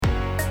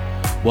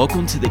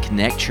Welcome to the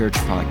Connect Church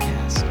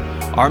podcast.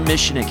 Our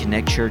mission at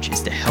Connect Church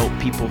is to help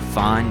people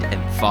find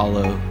and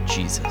follow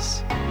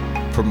Jesus.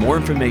 For more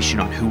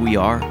information on who we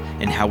are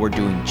and how we're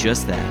doing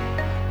just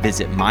that,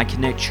 visit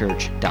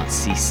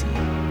myconnectchurch.cc.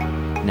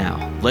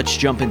 Now, let's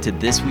jump into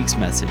this week's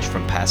message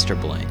from Pastor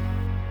Blaine.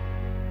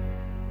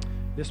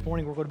 This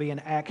morning we're going to be in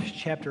Acts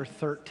chapter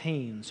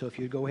 13, so if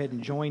you'd go ahead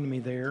and join me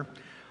there.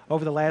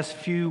 Over the last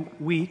few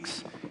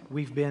weeks,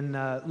 we've been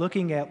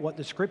looking at what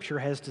the Scripture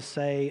has to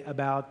say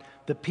about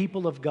the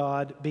people of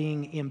God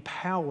being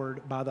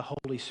empowered by the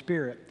Holy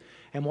Spirit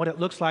and what it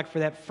looks like for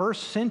that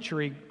first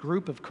century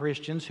group of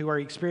Christians who are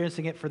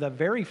experiencing it for the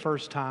very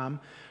first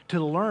time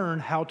to learn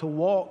how to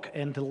walk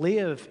and to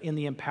live in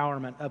the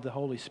empowerment of the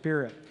Holy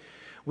Spirit.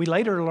 We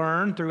later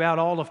learn throughout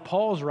all of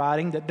Paul's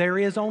writing that there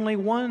is only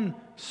one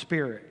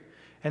Spirit.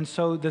 And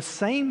so the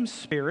same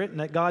Spirit,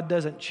 and that God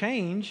doesn't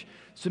change,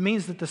 so it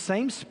means that the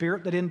same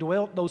Spirit that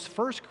indwelt those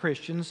first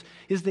Christians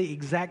is the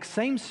exact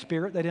same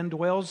Spirit that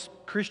indwells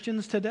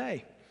Christians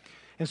today.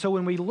 And so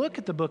when we look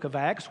at the book of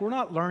Acts, we're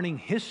not learning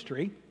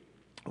history.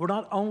 We're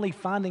not only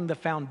finding the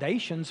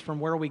foundations from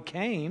where we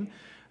came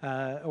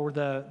or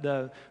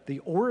the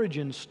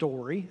origin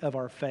story of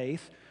our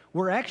faith.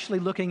 We're actually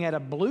looking at a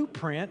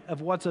blueprint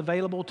of what's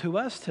available to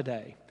us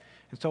today.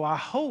 And so I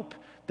hope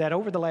that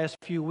over the last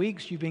few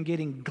weeks you've been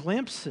getting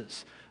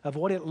glimpses of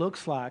what it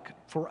looks like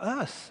for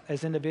us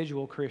as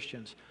individual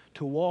Christians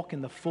to walk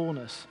in the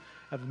fullness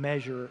of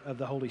measure of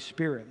the Holy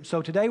Spirit.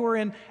 So today we're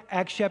in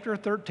Acts chapter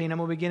 13. I'm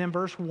going to begin in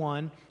verse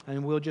 1,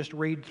 and we'll just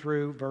read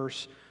through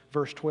verse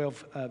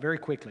 12 very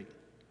quickly.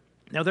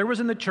 Now there was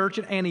in the church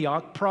at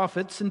Antioch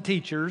prophets and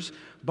teachers,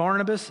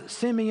 Barnabas,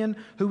 Simeon,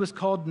 who was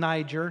called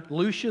Niger,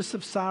 Lucius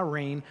of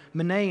Cyrene,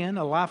 Manaen,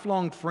 a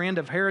lifelong friend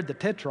of Herod the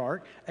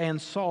Tetrarch,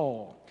 and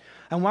Saul.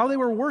 And while they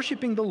were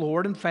worshiping the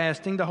Lord and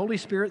fasting, the Holy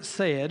Spirit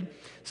said,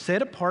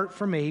 "Set apart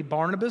for me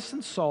Barnabas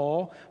and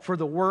Saul for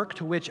the work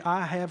to which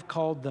I have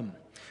called them."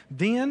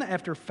 Then,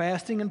 after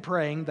fasting and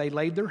praying, they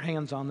laid their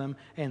hands on them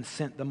and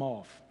sent them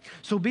off.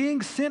 So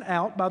being sent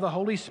out by the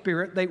Holy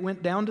Spirit, they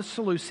went down to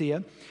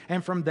Seleucia,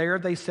 and from there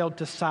they sailed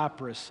to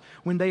Cyprus.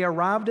 When they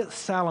arrived at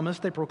Salamis,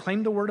 they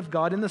proclaimed the word of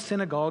God in the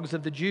synagogues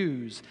of the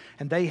Jews,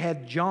 and they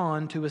had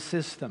John to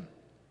assist them.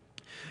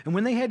 And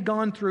when they had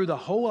gone through the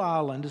whole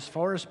island as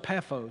far as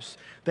Paphos,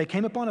 they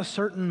came upon a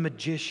certain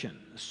magician,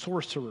 a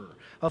sorcerer,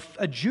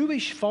 a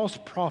Jewish false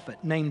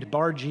prophet named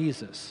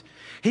Bar-Jesus.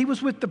 He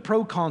was with the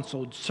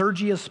proconsul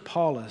Sergius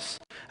Paulus,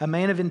 a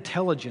man of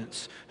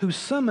intelligence, who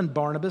summoned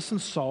Barnabas and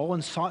Saul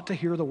and sought to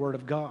hear the word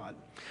of God.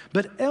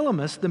 But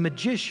Elymas, the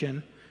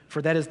magician,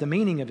 for that is the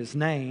meaning of his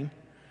name,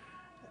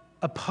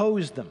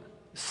 opposed them,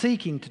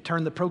 seeking to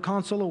turn the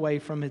proconsul away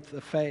from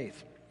the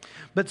faith.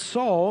 But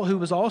Saul, who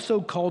was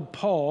also called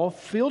Paul,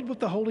 filled with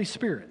the Holy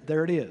Spirit,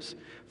 there it is,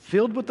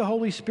 filled with the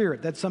Holy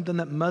Spirit, that's something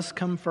that must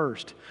come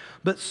first.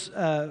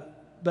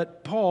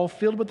 But Paul,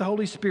 filled with the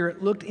Holy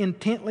Spirit, looked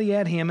intently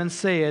at him and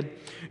said,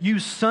 "You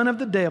son of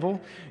the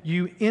devil,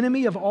 you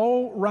enemy of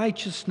all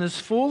righteousness,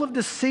 full of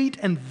deceit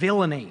and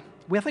villainy."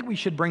 I think we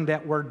should bring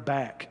that word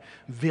back,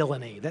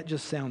 villainy. That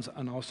just sounds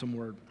an awesome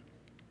word.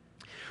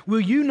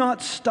 "Will you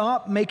not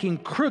stop making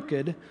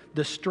crooked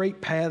the straight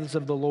paths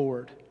of the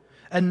Lord?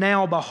 And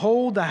now,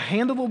 behold, the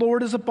hand of the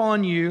Lord is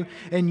upon you,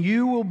 and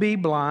you will be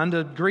blind."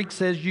 The Greek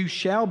says, "You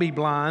shall be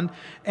blind,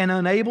 and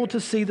unable to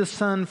see the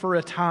sun for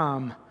a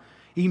time."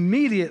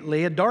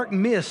 Immediately, a dark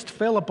mist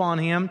fell upon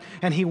him,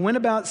 and he went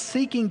about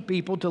seeking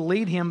people to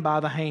lead him by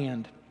the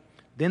hand.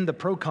 Then the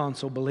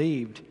proconsul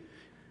believed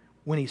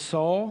when he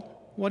saw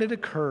what had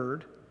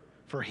occurred,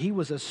 for he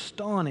was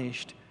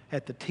astonished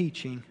at the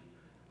teaching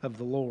of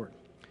the Lord.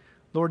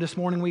 Lord, this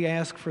morning we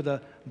ask for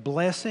the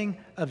blessing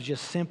of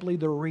just simply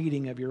the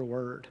reading of your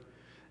word.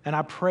 And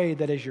I pray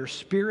that as your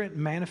Spirit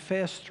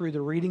manifests through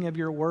the reading of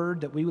your word,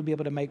 that we would be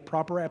able to make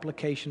proper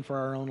application for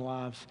our own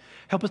lives.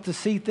 Help us to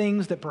see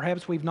things that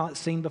perhaps we've not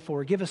seen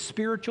before. Give us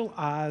spiritual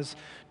eyes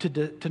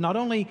to not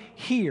only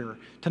hear,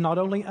 to not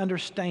only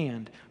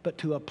understand, but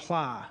to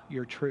apply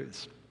your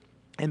truths.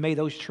 And may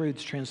those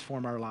truths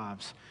transform our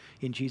lives.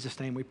 In Jesus'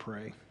 name we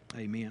pray.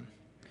 Amen.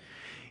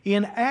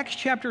 In Acts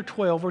chapter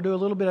 12, we'll do a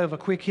little bit of a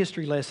quick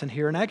history lesson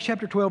here. In Acts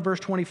chapter 12, verse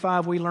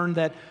 25, we learned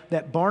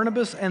that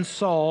Barnabas and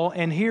Saul,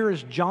 and here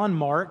is John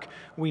Mark.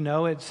 We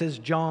know it says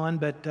John,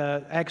 but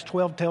Acts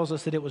 12 tells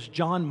us that it was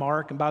John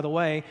Mark. And by the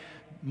way,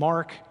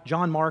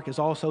 John Mark is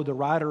also the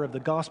writer of the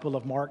Gospel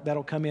of Mark.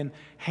 That'll come in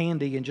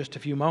handy in just a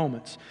few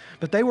moments.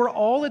 But they were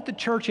all at the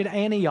church at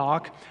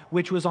Antioch,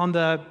 which was on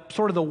the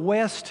sort of the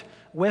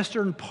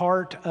western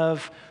part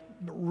of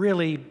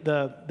really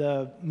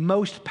the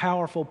most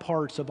powerful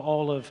parts of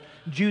all of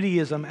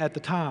Judaism at the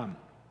time.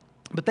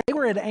 But they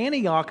were at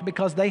Antioch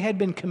because they had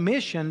been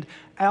commissioned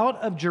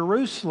out of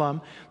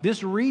Jerusalem,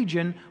 this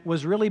region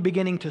was really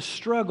beginning to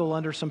struggle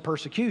under some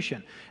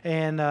persecution.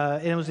 And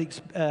it was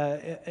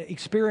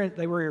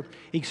they were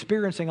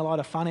experiencing a lot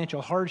of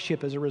financial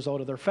hardship as a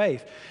result of their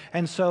faith.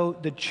 And so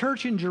the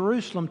church in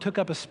Jerusalem took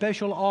up a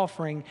special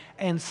offering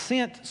and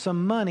sent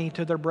some money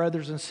to their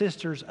brothers and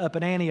sisters up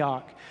in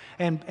Antioch.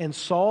 And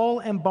Saul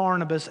and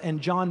Barnabas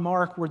and John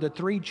Mark were the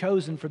three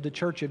chosen for the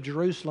church of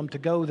Jerusalem to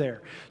go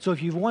there. So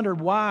if you've wondered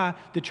why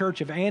the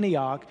church of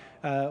Antioch,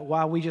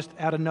 why we just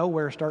out of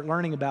nowhere start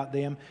learning about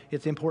them,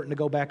 it's important to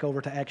go back over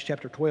to Acts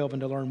chapter 12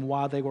 and to learn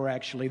why they were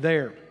actually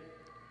there.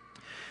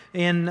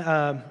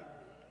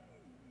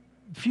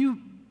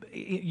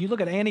 You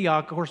look at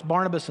Antioch, of course,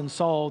 Barnabas and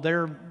Saul,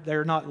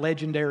 they're not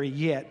legendary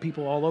yet.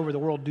 People all over the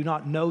world do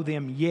not know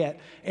them yet.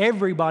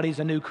 Everybody's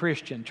a new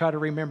Christian. Try to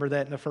remember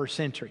that in the first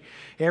century.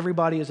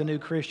 Everybody is a new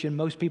Christian.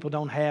 Most people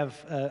don't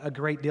have a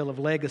great deal of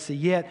legacy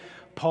yet.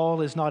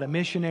 Paul is not a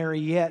missionary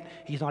yet.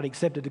 He's not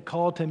accepted the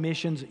call to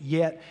missions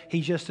yet.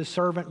 He's just a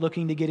servant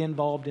looking to get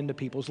involved into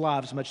people's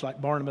lives, much like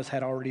Barnabas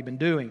had already been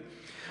doing.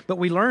 But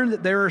we learned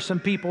that there are some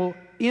people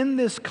in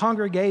this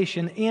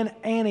congregation in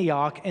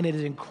Antioch, and it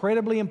is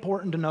incredibly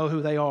important to know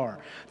who they are.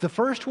 The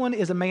first one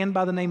is a man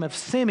by the name of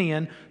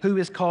Simeon, who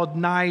is called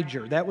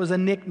Niger. That was a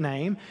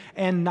nickname,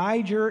 and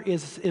Niger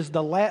is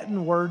the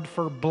Latin word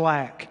for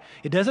black.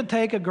 It doesn't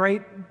take a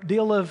great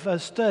deal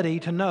of study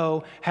to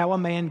know how a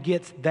man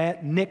gets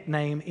that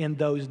nickname in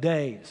those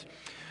days.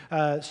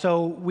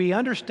 So we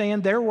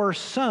understand there were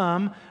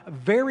some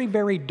very,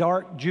 very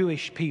dark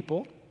Jewish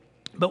people.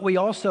 But we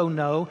also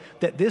know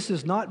that this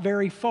is not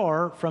very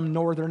far from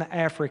northern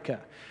Africa.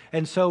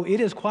 And so it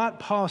is quite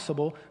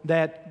possible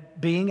that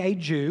being a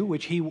Jew,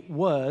 which he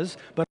was,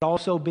 but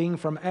also being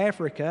from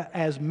Africa,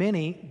 as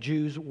many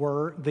Jews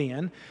were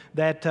then,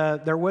 that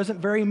there wasn't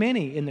very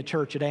many in the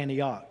church at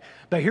Antioch.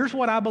 But here's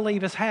what I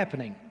believe is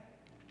happening.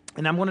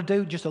 And I'm going to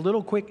do just a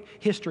little quick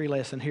history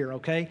lesson here,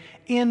 okay?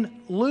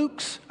 In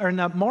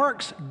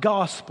Mark's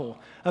gospel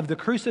of the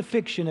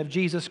crucifixion of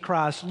Jesus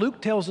Christ,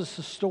 Mark tells us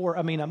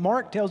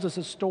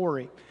a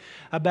story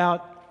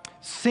about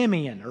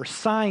Simeon or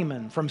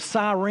Simon from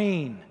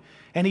Cyrene.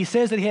 And he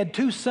says that he had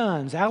two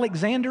sons,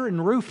 Alexander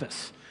and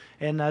Rufus.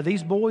 And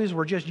these boys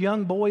were just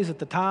young boys at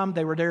the time.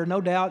 They were there,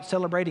 no doubt,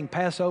 celebrating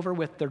Passover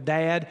with their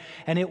dad.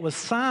 And it was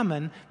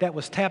Simon that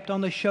was tapped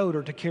on the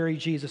shoulder to carry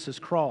Jesus'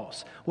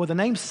 cross. Well, the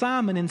name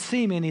Simon and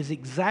Simeon is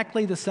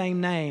exactly the same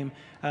name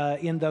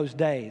in those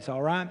days,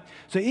 all right?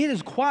 So it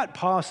is quite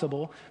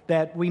possible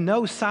that we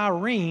know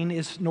Cyrene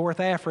is North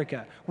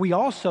Africa. We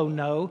also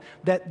know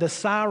that the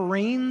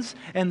Cyrenes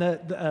and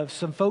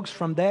some folks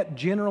from that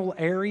general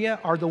area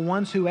are the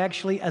ones who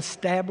actually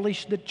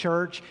established the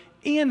church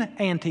in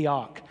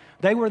Antioch.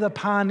 They were the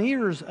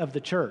pioneers of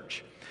the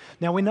church.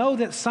 Now we know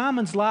that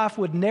Simon's life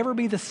would never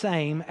be the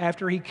same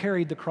after he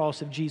carried the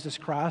cross of Jesus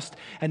Christ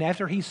and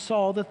after he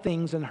saw the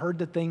things and heard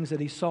the things that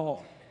he saw.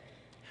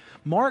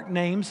 Mark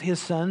names his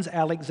sons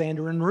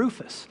Alexander and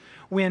Rufus.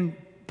 When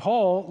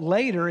Paul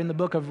later in the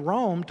book of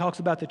Rome talks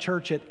about the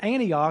church at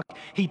Antioch,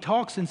 he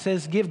talks and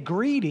says, "Give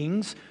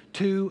greetings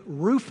to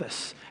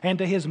Rufus and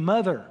to his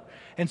mother."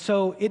 And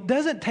so it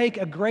doesn't take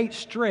a great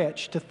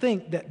stretch to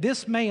think that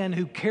this man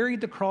who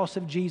carried the cross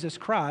of Jesus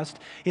Christ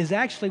is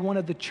actually one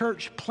of the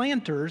church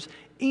planters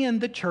in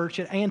the church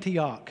at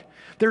Antioch.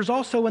 There's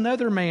also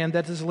another man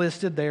that is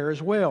listed there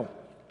as well,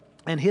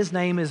 and his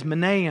name is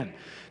Manaen.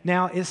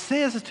 Now, it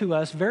says to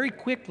us very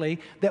quickly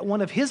that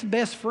one of his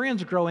best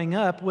friends growing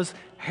up was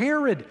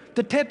Herod,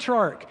 the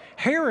Tetrarch.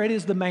 Herod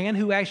is the man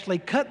who actually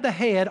cut the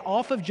head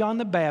off of John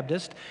the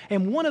Baptist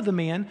and one of the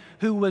men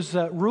who was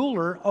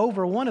ruler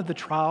over one of the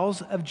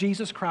trials of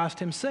Jesus Christ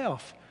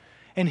himself.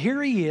 And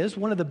here he is,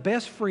 one of the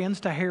best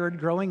friends to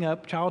Herod growing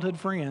up, childhood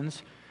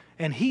friends,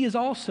 and he is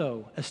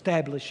also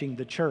establishing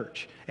the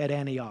church at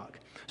Antioch.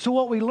 So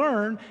what we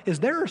learn is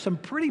there are some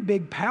pretty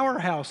big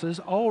powerhouses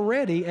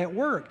already at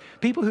work.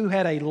 People who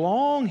had a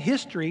long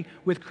history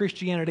with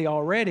Christianity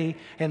already,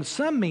 and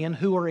some men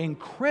who are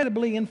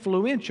incredibly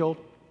influential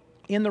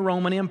in the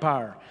Roman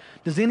Empire.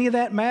 Does any of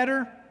that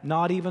matter?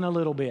 Not even a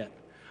little bit.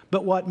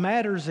 But what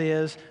matters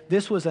is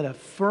this was a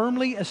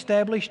firmly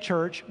established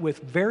church with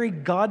very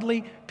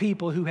godly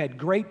people who had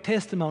great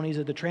testimonies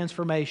of the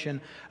transformation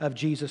of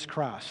Jesus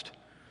Christ.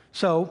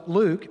 So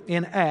Luke,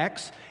 in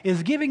Acts,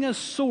 is giving us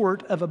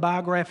sort of a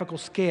biographical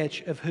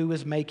sketch of who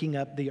is making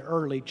up the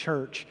early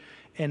church,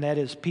 and that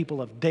is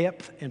people of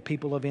depth and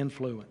people of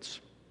influence.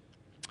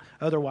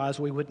 Otherwise,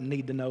 we wouldn't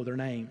need to know their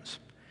names.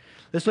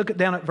 Let's look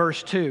down at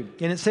verse 2.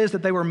 And it says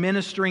that they were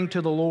ministering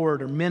to the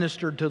Lord or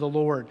ministered to the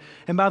Lord.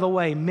 And by the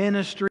way,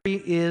 ministry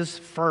is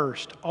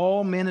first.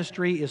 All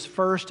ministry is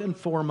first and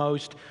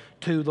foremost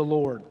to the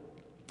Lord.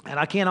 And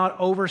I cannot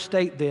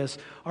overstate this.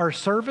 Our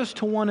service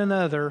to one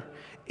another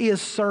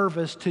is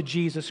service to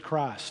Jesus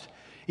Christ.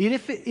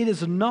 If it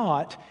is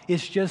not,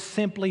 it's just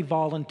simply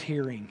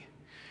volunteering.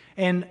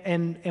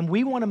 And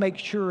we want to make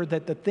sure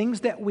that the things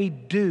that we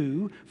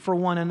do for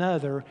one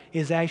another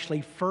is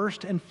actually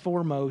first and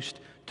foremost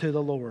to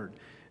the Lord.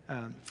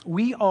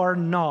 We are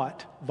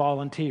not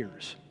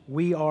volunteers.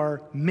 we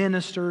are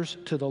ministers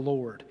to the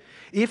Lord.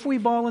 If we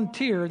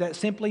volunteer, that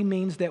simply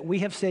means that we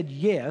have said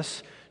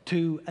yes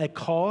to a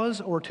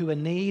cause or to a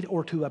need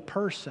or to a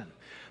person.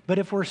 But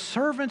if we're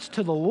servants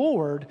to the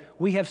Lord,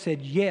 we have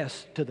said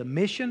yes to the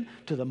mission,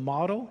 to the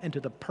model, and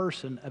to the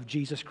person of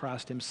Jesus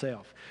Christ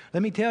Himself.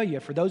 Let me tell you,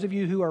 for those of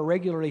you who are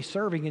regularly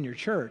serving in your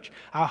church,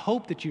 I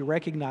hope that you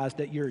recognize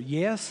that your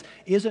yes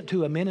isn't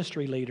to a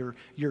ministry leader.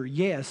 Your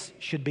yes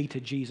should be to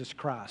Jesus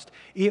Christ.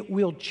 It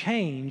will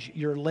change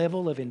your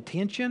level of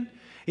intention.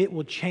 It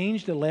will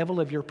change the level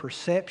of your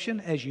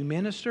perception as you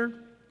minister.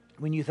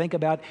 When you think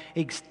about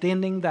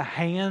extending the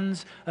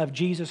hands of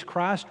Jesus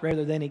Christ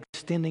rather than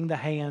extending the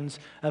hands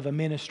of a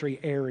ministry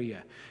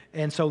area.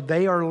 And so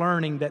they are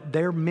learning that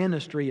their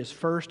ministry is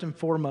first and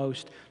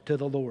foremost to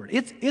the Lord.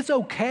 It's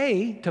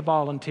okay to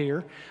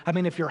volunteer. I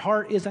mean, if your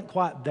heart isn't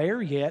quite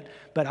there yet,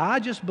 but I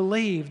just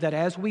believe that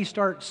as we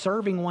start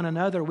serving one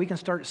another, we can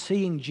start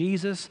seeing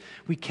Jesus.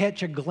 We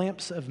catch a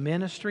glimpse of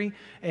ministry,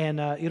 and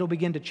it'll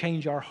begin to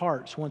change our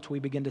hearts once we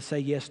begin to say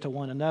yes to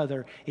one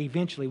another.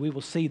 Eventually, we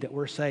will see that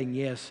we're saying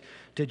yes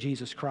to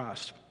Jesus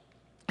Christ.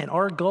 And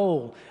our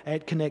goal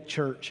at Connect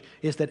Church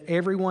is that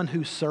everyone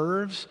who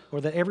serves or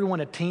that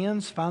everyone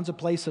attends finds a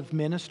place of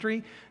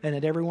ministry, and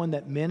that everyone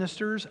that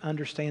ministers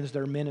understands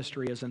their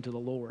ministry is unto the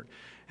Lord.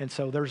 And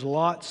so there's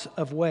lots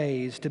of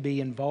ways to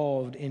be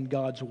involved in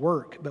God's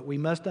work, but we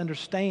must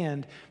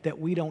understand that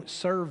we don't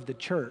serve the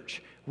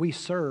church. We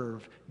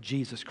serve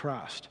Jesus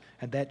Christ,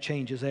 and that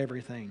changes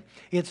everything.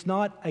 It's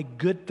not a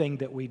good thing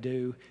that we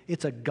do.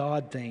 It's a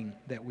God thing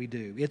that we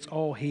do. It's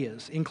all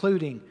His,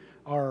 including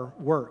our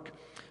work.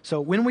 So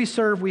when we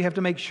serve, we have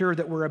to make sure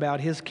that we're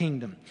about His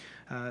kingdom.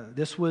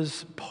 This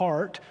was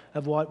part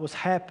of what was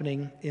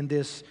happening in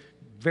this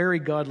very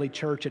godly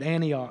church at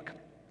Antioch.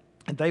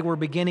 And they were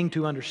beginning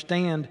to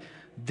understand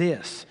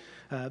this.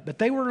 But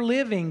they were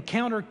living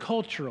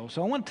countercultural.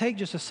 So I want to take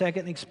just a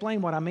second and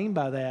explain what I mean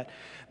by that.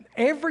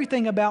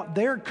 Everything about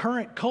their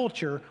current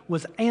culture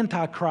was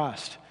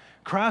anti-Christ.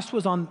 Christ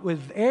was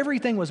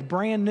everything was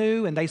brand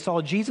new, and they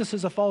saw Jesus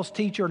as a false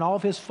teacher, and all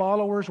of His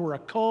followers were a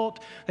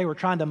cult. They were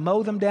trying to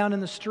mow them down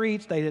in the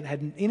streets. They didn't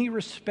have any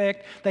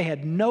respect. They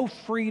had no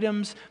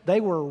freedoms.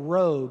 They were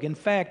rogue. In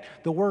fact,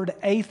 the word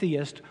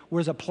atheist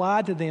was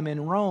applied to them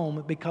in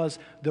Rome because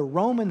the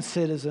Roman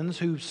citizens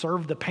who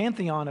served the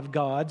pantheon of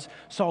gods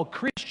saw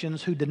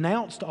Christians who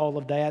denounced all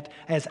of that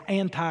as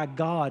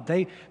anti-God.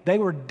 They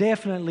were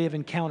definitely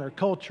living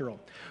countercultural.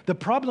 The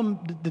problem,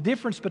 the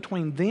difference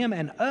between them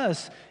and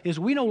us is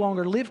we no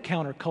longer live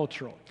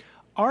countercultural.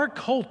 Our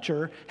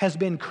culture has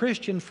been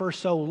Christian for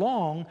so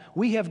long,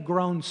 we have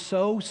grown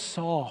so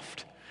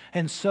soft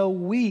and so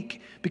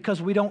weak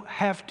because we don't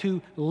have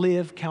to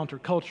live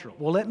countercultural.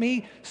 Well, let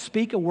me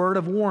speak a word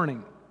of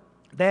warning.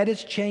 That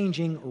is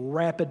changing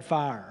rapid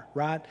fire,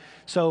 right?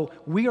 So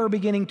we are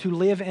beginning to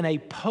live in a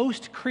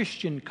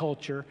post-Christian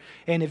culture,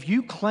 and if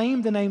you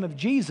claim the name of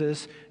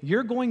Jesus,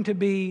 you're going to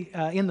be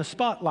in the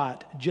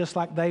spotlight just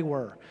like they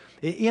were.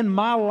 In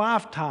my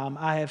lifetime,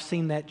 I have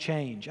seen that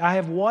change. I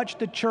have watched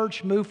the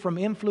church move from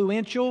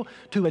influential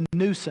to a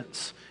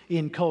nuisance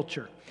in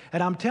culture.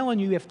 And I'm telling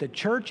you, if the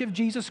Church of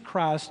Jesus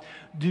Christ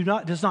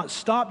does not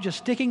stop just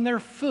sticking their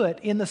foot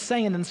in the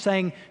sand and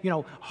saying,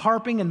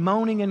 harping and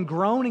moaning and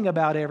groaning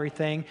about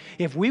everything,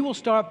 if we will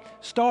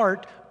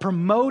start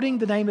promoting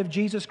the name of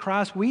Jesus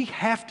Christ, we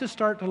have to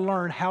start to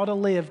learn how to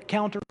live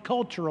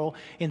countercultural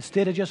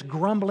instead of just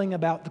grumbling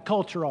about the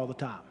culture all the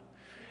time.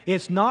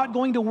 It's not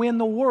going to win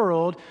the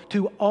world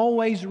to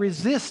always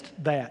resist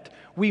that.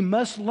 We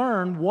must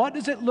learn, what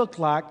does it look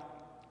like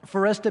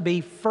for us to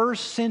be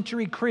first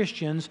century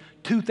Christians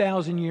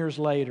 2,000 years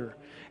later.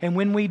 And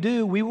when we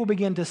do, we will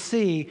begin to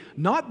see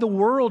not the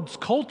world's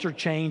culture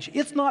change.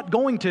 It's not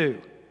going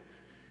to.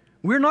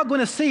 We're not going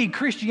to see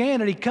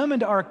Christianity come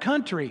into our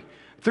country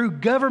through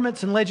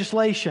governments and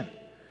legislation.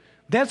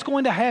 That's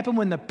going to happen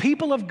when the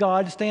people of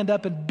God stand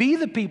up and be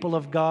the people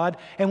of God,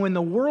 and when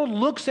the world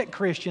looks at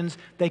Christians,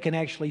 they can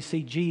actually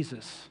see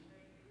Jesus.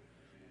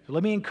 So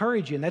let me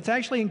encourage you, and that's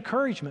actually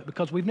encouragement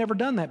because we've never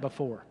done that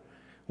before.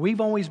 We've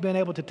always been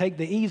able to take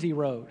the easy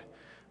road,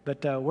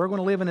 but we're going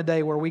to live in a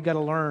day where we've got to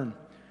learn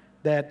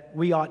that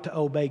we ought to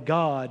obey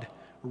God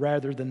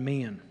rather than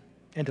men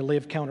and to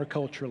live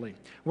counterculturally.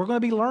 We're going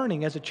to be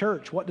learning as a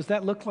church, what does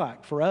that look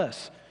like for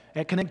us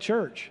at Connect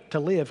Church to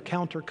live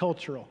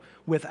countercultural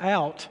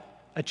without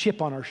a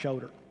chip on our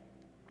shoulder.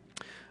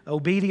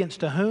 Obedience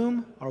to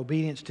whom? Our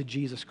obedience to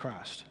Jesus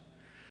Christ.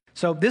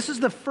 So this is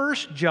the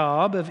first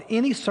job of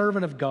any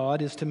servant of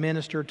God, is to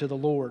minister to the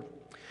Lord.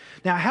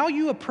 Now, how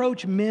you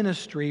approach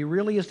ministry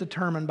really is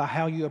determined by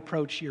how you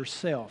approach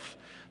yourself.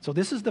 So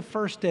this is the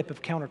first step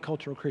of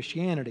countercultural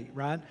Christianity,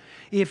 right?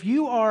 If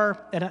you are,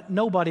 and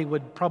nobody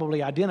would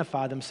probably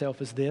identify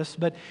themselves as this,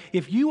 but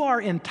if you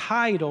are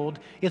entitled,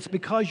 it's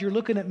because you're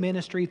looking at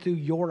ministry through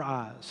your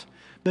eyes.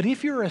 But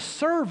if you're a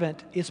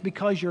servant, it's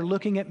because you're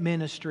looking at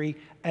ministry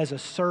as a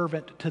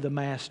servant to the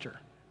master,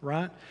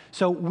 right?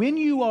 So when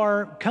you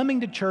are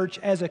coming to church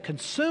as a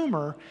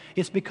consumer,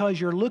 it's because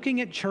you're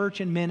looking at church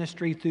and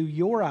ministry through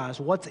your eyes.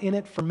 What's in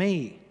it for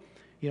me?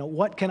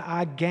 What can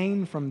I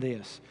gain from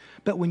this?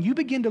 But when you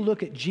begin to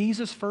look at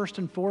Jesus first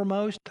and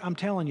foremost, I'm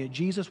telling you,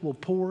 Jesus will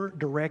pour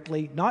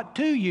directly, not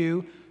to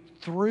you,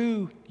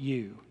 through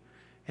you.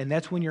 And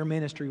that's when your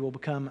ministry will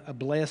become a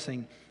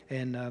blessing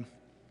and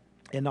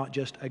not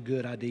just a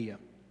good idea.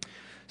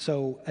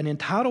 So an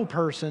entitled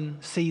person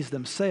sees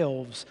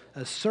themselves,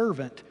 a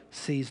servant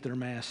sees their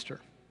master.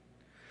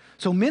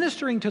 So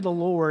ministering to the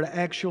Lord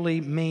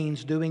actually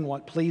means doing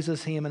what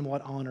pleases Him and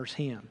what honors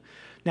Him.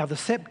 Now the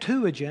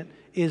Septuagint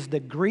is the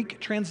Greek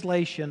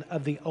translation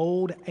of the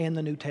Old and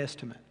the New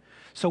Testament.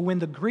 So when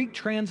the Greek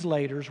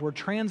translators were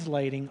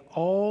translating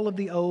all of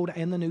the Old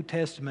and the New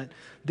Testament,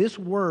 this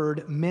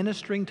word,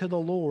 ministering to the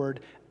Lord,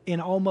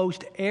 in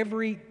almost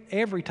every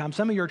time,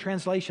 some of your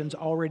translations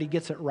already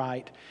gets it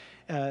right,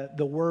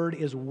 the word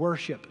is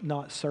worship,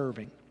 not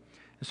serving.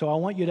 So I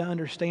want you to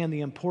understand the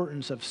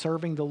importance of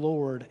serving the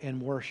Lord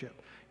and worship.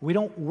 We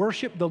don't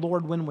worship the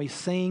Lord when we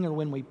sing or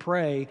when we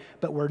pray,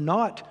 but we're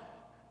not,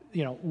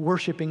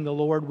 worshiping the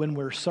Lord when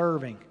we're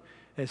serving.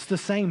 It's the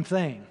same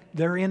thing.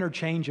 They're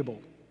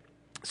interchangeable.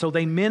 So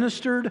they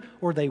ministered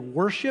or they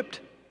worshiped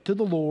to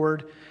the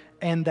Lord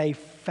and they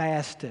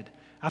fasted.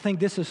 I think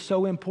this is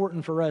so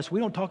important for us.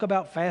 We don't talk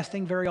about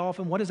fasting very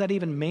often. What does that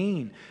even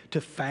mean, to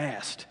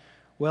fast?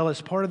 Well,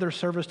 as part of their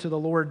service to the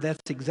Lord,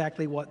 that's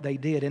exactly what they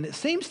did. And it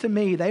seems to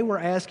me they were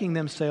asking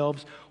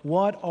themselves,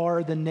 what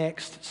are the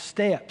next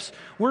steps?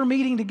 We're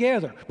meeting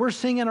together. We're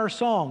singing our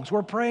songs.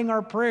 We're praying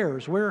our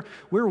prayers. We're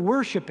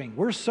worshiping.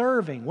 We're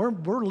serving.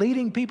 We're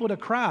leading people to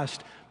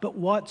Christ. But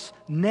what's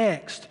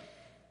next?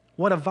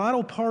 What a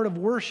vital part of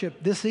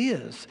worship this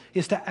is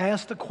to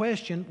ask the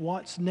question,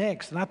 what's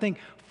next? And I think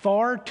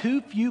far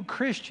too few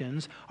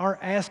Christians are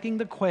asking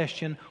the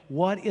question,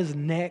 what is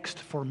next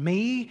for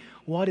me?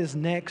 What is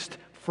next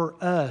for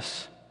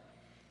us?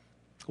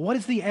 What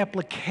is the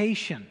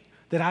application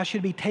that I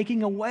should be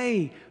taking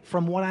away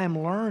from what I am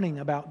learning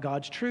about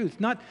God's truth?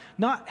 Not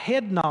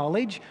head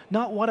knowledge,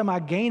 not what am I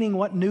gaining,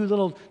 what new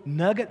little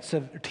nuggets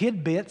of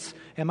tidbits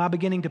am I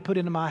beginning to put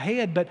into my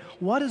head, but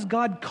what is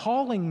God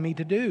calling me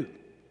to do?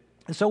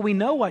 And so we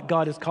know what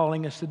God is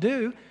calling us to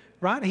do,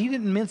 right? He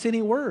didn't mince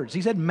any words.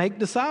 He said, make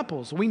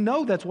disciples. We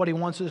know that's what He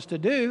wants us to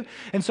do.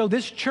 And so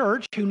this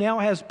church, who now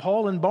has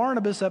Paul and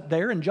Barnabas up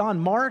there, and John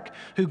Mark,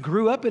 who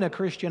grew up in a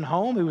Christian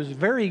home, who was a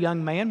very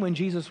young man when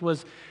Jesus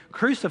was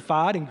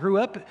crucified and grew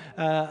up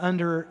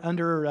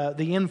under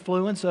the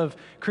influence of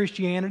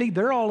Christianity,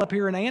 they're all up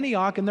here in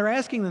Antioch, and they're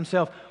asking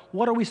themselves,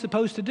 what are we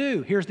supposed to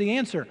do? Here's the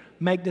answer: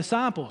 make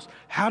disciples.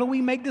 How do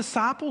we make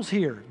disciples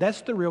here?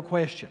 That's the real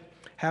question.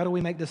 How do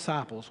we make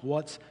disciples?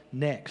 What's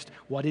next?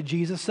 What did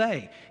Jesus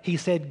say? He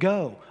said,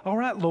 go. All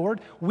right, Lord,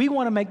 we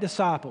want to make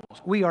disciples.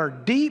 We are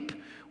deep.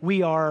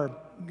 We are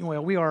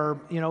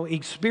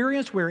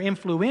experienced. We're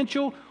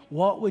influential.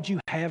 What would you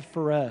have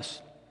for us?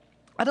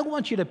 I don't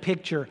want you to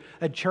picture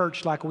a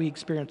church like we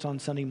experience on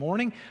Sunday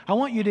morning. I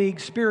want you to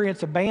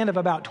experience a band of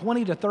about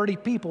 20 to 30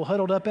 people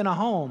huddled up in a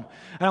home.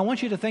 And I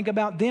want you to think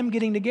about them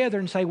getting together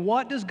and say,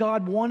 what does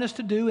God want us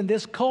to do in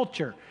this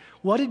culture?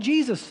 What did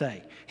Jesus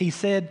say? He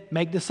said,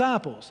 make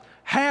disciples.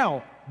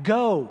 How?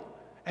 Go.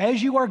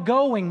 As you are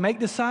going, make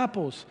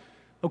disciples.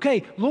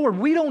 Okay, Lord,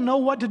 we don't know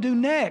what to do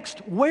next.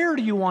 Where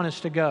do you want us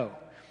to go?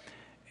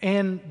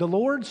 And the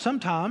Lord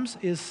sometimes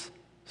is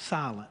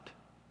silent.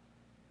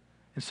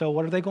 And so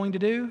what are they going to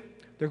do?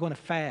 They're going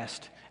to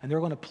fast, and they're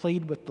going to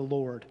plead with the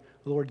Lord.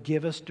 Lord,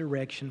 give us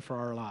direction for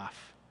our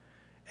life.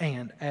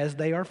 And as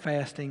they are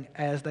fasting,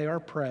 as they are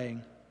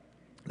praying,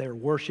 they're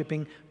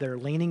worshiping, they're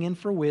leaning in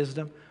for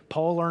wisdom.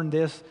 Paul learned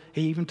this.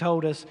 He even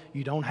told us,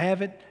 you don't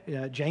have it.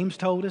 James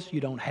told us, you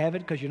don't have it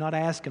because you're not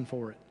asking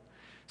for it.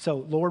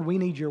 So, Lord, we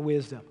need your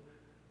wisdom.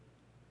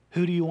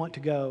 Who do you want to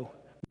go?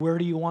 Where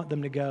do you want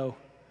them to go?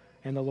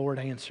 And the Lord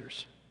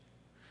answers.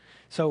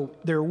 So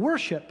their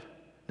worship,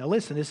 now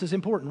listen, this is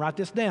important. Write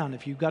this down.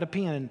 If you've got a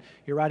pen and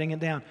you're writing it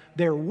down.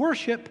 Their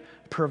worship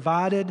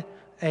provided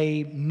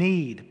a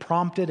need,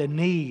 prompted a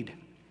need.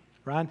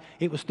 Right?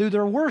 It was through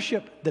their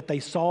worship that they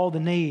saw the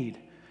need,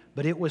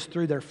 but it was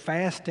through their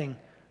fasting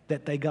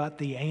that they got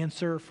the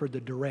answer for the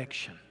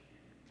direction.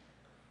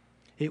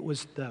 It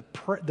was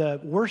the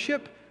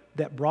worship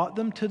that brought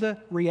them to the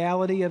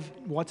reality of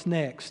what's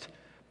next,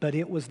 but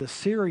it was the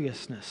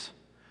seriousness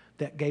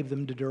that gave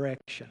them the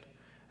direction.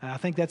 And I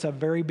think that's a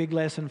very big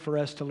lesson for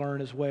us to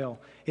learn as well.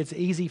 It's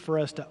easy for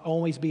us to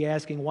always be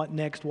asking what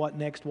next, what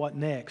next, what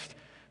next.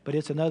 But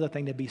it's another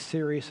thing to be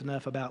serious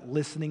enough about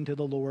listening to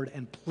the Lord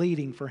and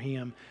pleading for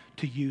Him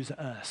to use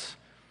us.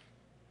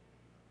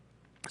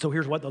 So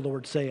here's what the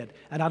Lord said.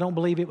 And I don't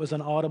believe it was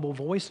an audible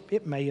voice.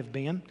 It may have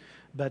been.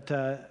 But,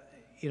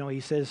 He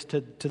says to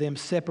them,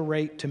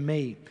 separate to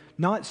me.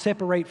 Not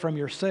separate from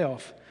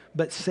yourself,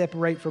 but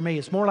separate from me.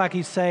 It's more like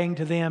He's saying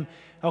to them,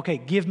 okay,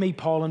 give me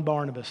Paul and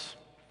Barnabas.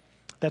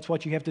 That's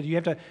what you have to do. You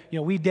have to,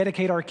 we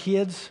dedicate our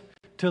kids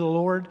to the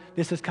Lord.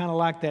 This is kind of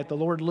like that. The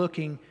Lord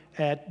looking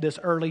at this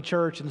early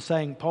church and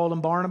saying, Paul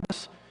and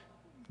Barnabas,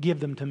 give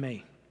them to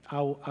me.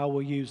 I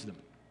will use them.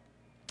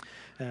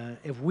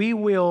 If we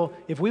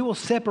will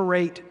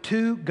separate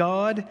to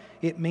God,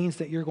 it means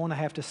that you're going to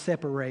have to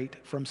separate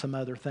from some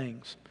other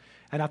things.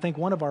 And I think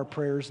one of our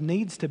prayers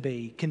needs to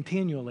be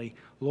continually,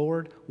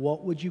 Lord,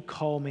 what would you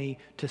call me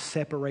to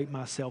separate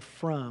myself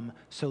from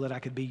so that I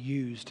could be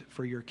used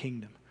for your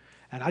kingdom?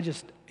 And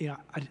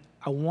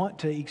I want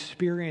to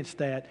experience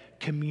that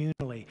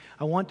communally.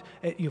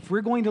 If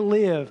we're going to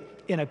live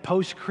in a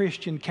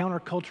post-Christian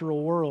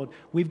countercultural world,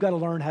 we've got to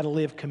learn how to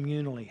live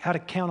communally, how to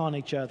count on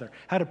each other,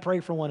 how to pray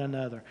for one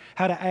another,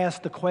 how to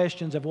ask the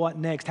questions of what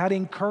next, how to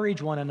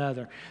encourage one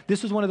another.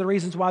 This is one of the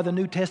reasons why the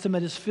New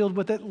Testament is filled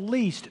with at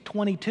least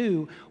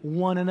 22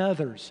 one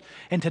another's.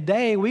 And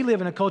today we live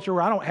in a culture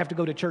where I don't have to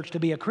go to church to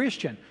be a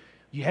Christian.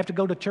 You have to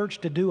go to church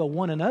to do a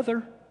one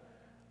another.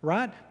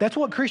 Right? That's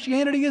what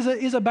Christianity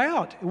is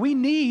about. We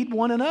need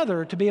one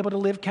another to be able to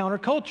live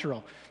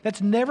countercultural. That's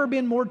never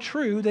been more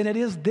true than it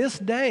is this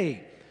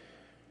day.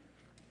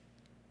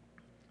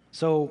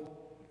 So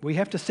we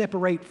have to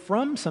separate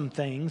from some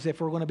things if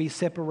we're going to be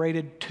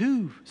separated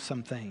to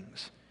some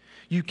things.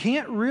 You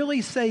can't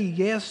really say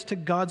yes to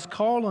God's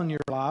call on your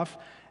life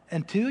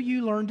until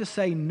you learn to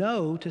say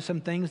no to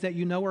some things that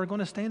you know are going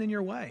to stand in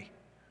your way.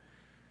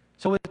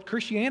 So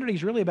Christianity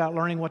is really about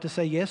learning what to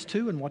say yes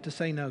to and what to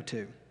say no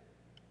to.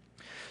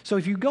 So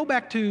if you go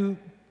back to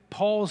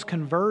Paul's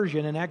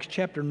conversion in Acts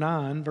chapter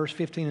 9, verse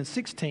 15 and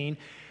 16,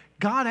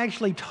 God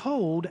actually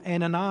told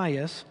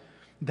Ananias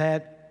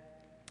that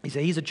he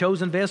said, he's a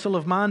chosen vessel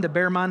of mine to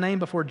bear my name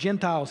before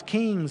Gentiles,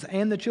 kings,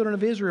 and the children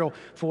of Israel,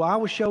 for I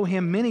will show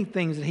him many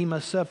things that he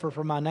must suffer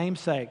for my name's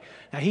sake.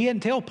 Now, he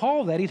didn't tell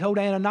Paul that. He told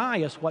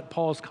Ananias what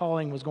Paul's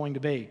calling was going to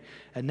be.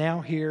 And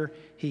now here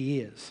he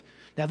is.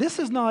 Now, this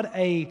is not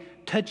a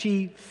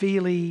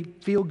touchy-feely,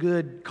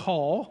 feel-good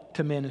call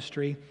to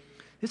ministry.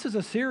 This is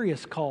a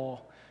serious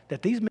call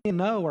that these men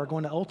know are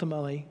going to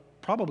ultimately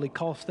probably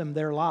cost them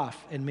their life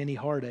and many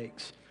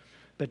heartaches.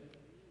 But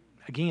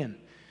again,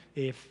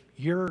 if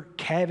your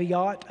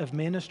caveat of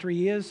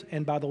ministry is,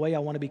 and by the way, I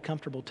want to be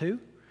comfortable too,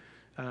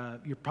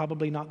 you're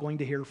probably not going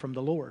to hear from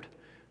the Lord.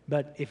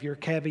 But if your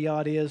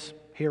caveat is,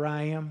 here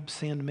I am,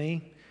 send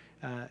me,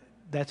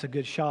 that's a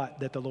good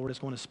shot that the Lord is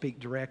going to speak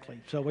directly.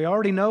 So we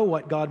already know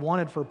what God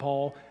wanted for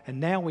Paul, and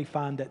now we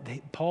find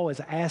that Paul is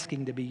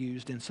asking to be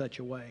used in such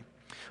a way.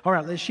 All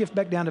right, let's shift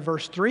back down to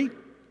verse 3.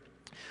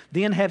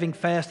 Then having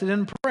fasted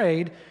and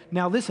prayed,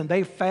 now listen,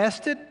 they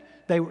fasted,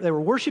 they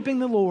were worshiping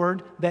the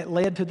Lord. That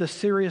led to the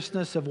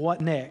seriousness of what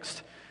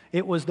next.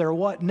 It was their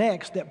what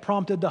next that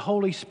prompted the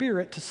Holy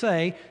Spirit to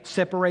say,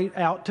 separate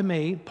out to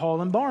me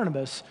Paul and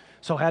Barnabas.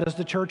 So how does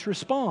the church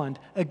respond?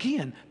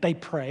 Again, they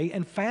pray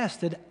and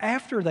fasted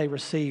after they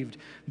received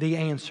the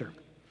answer.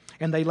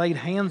 And they laid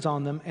hands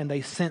on them and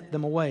they sent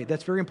them away.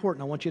 That's very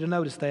important. I want you to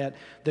notice that.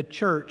 The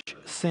church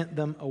sent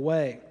them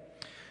away.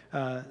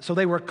 So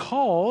they were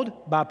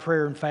called by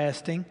prayer and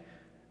fasting,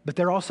 but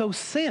they're also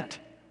sent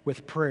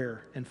with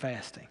prayer and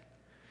fasting.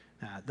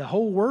 The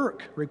whole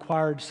work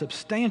required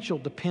substantial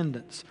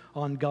dependence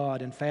on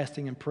God, and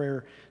fasting and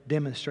prayer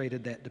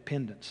demonstrated that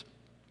dependence.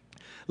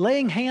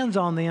 Laying hands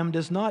on them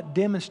does not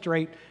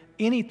demonstrate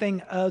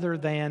anything other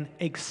than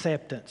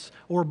acceptance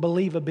or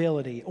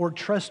believability or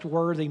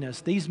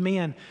trustworthiness. These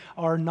men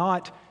are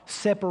not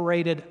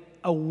separated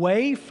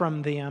away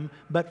from them,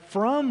 but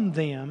from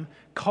them,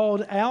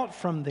 called out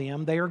from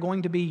them. They are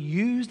going to be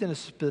used in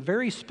a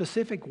very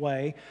specific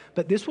way,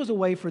 but this was a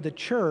way for the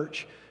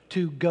church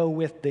to go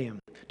with them,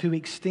 to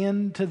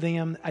extend to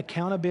them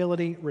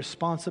accountability,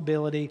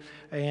 responsibility,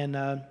 and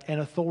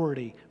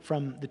authority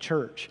from the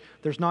church.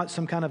 There's not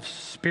some kind of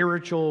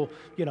spiritual,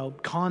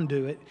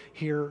 conduit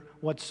here.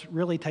 What's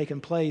really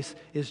taken place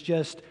is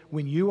just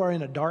when you are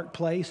in a dark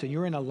place and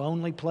you're in a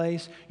lonely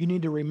place, you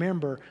need to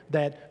remember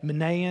that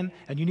Manaen,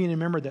 and you need to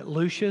remember that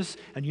Lucius,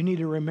 and you need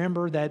to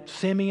remember that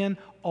Simeon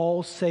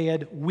all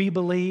said, we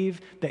believe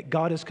that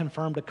God has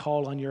confirmed a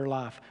call on your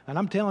life. And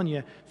I'm telling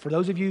you, for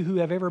those of you who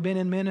have ever been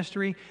in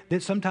ministry,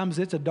 that sometimes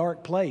it's a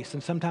dark place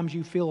and sometimes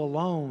you feel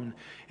alone.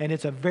 And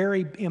it's a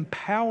very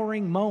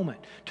empowering moment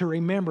to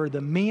remember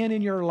the men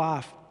in your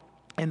life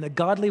and the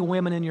godly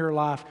women in your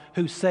life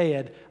who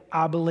said,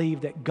 I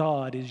believe that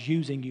God is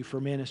using you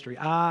for ministry.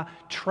 I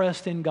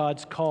trust in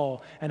God's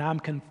call and I'm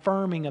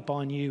confirming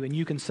upon you. And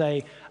you can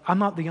say, I'm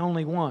not the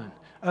only one.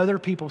 Other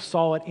people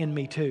saw it in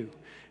me too.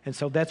 And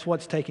so that's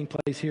what's taking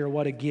place here.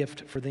 What a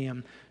gift for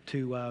them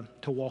to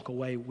walk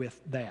away with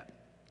that.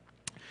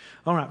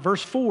 All right,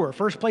 verse 4.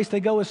 First place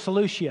they go is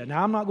Seleucia.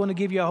 Now, I'm not going to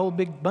give you a whole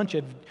big bunch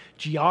of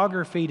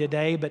geography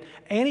today, but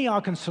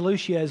Antioch and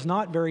Seleucia is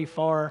not very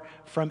far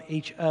from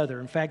each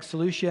other. In fact,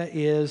 Seleucia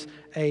is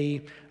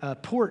a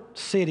port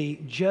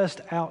city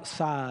just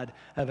outside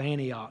of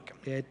Antioch.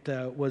 It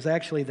was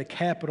actually the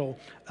capital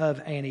of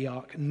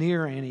Antioch,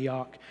 near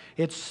Antioch.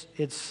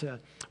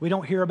 We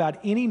don't hear about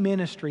any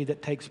ministry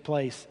that takes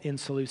place in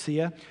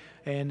Seleucia.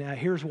 And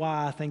here's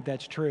why I think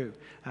that's true.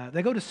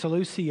 They go to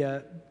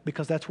Seleucia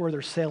because that's where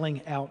they're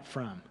sailing out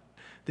from.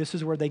 This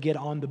is where they get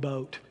on the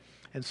boat.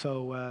 And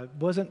so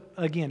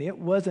it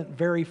wasn't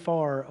very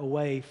far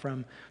away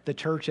from the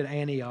church at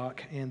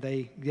Antioch, and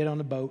they get on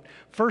the boat.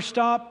 First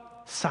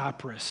stop,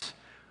 Cyprus.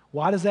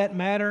 Why does that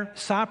matter?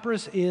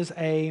 Cyprus is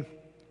a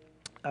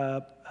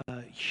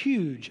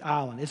huge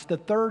island. It's the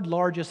third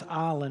largest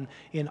island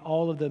in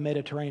all of the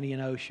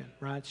Mediterranean Ocean,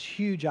 right? It's a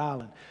huge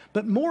island.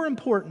 But more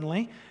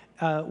importantly,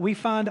 we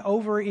find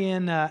over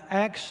in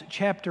Acts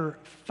chapter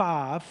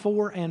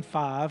 4 and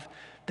 5,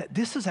 that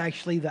this is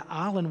actually the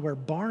island where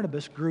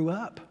Barnabas grew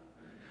up.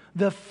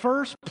 The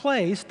first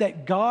place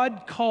that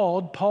God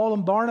called Paul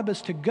and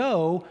Barnabas to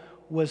go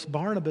was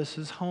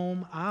Barnabas'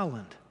 home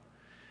island.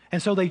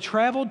 And so they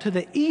traveled to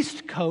the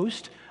east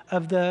coast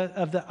of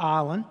the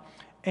island,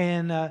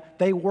 and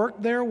they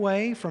worked their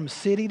way from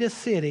city to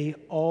city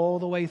all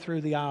the way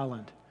through the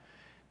island.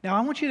 Now,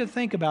 I want you to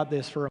think about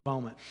this for a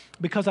moment,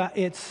 because I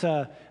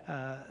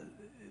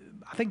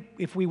think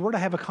if we were to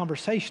have a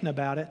conversation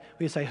about it,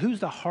 we'd say, who's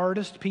the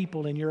hardest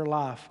people in your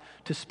life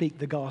to speak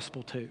the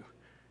gospel to?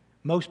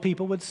 Most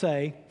people would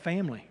say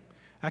family.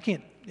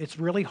 It's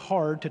really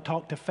hard to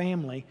talk to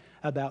family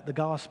about the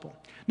gospel.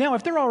 Now,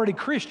 if they're already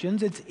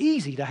Christians, it's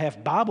easy to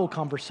have Bible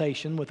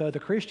conversation with other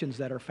Christians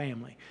that are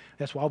family.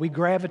 That's why we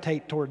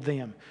gravitate toward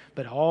them.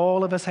 But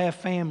all of us have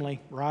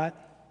family, right?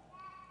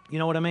 You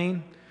know what I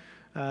mean?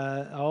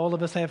 All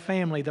of us have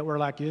family that we're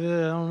like, I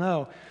don't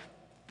know.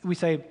 We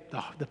say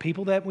the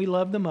people that we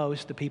love the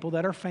most, the people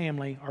that are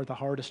family, are the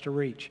hardest to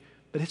reach.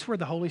 But it's where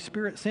the Holy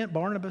Spirit sent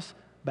Barnabas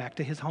back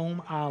to his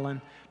home island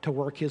to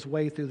work his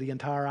way through the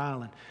entire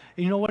island.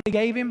 And you know what he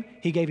gave him?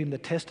 He gave him the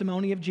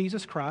testimony of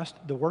Jesus Christ.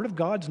 The Word of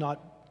God's not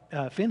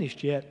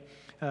finished yet.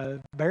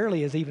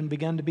 Barely has even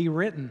begun to be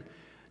written.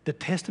 The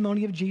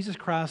testimony of Jesus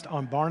Christ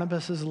on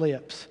Barnabas'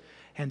 lips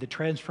and the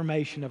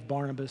transformation of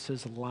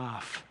Barnabas'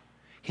 life.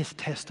 His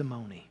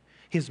testimony,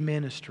 his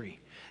ministry.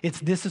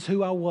 This is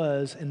who I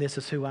was and this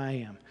is who I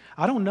am.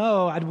 I don't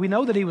know. We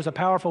know that he was a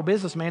powerful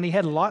businessman. He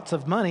had lots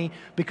of money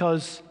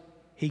because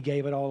he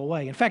gave it all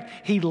away. In fact,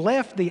 he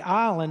left the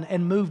island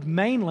and moved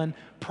mainland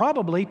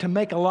probably to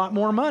make a lot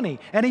more money.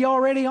 And he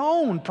already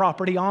owned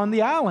property on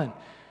the island.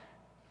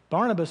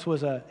 Barnabas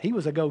was a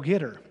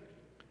go-getter.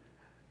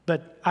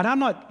 But, and I'm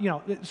not,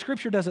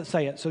 Scripture doesn't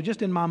say it. So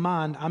just in my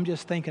mind, I'm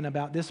just thinking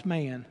about this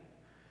man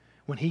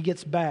when he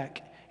gets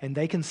back and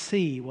they can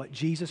see what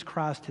Jesus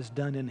Christ has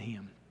done in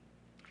him.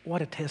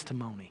 What a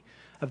testimony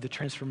of the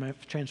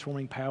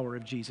transforming power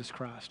of Jesus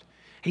Christ.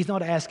 He's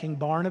not asking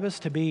Barnabas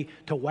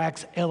to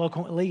wax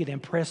eloquently and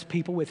impress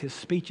people with his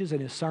speeches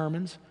and his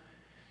sermons.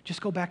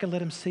 Just go back and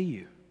let him see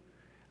you.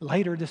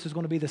 Later, this is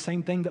going to be the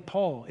same thing that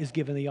Paul is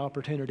given the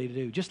opportunity to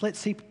do. Just let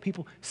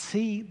people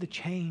see the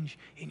change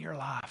in your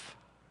life.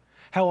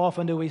 How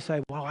often do we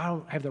say, well, I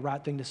don't have the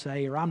right thing to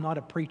say, or I'm not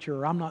a preacher,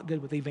 or I'm not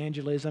good with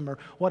evangelism, or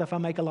what if I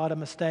make a lot of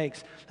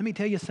mistakes? Let me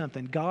tell you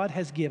something. God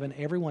has given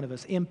every one of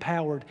us,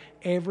 empowered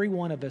every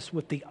one of us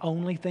with the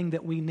only thing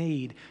that we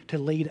need to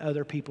lead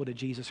other people to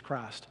Jesus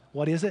Christ.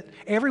 What is it?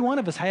 Every one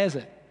of us has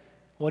it.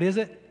 What is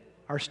it?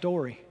 Our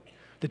story.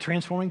 The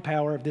transforming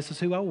power of this is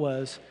who I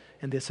was,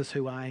 and this is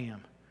who I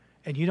am.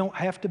 And you don't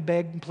have to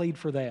beg and plead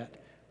for that.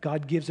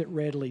 God gives it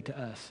readily to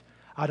us.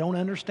 I don't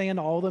understand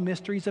all the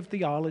mysteries of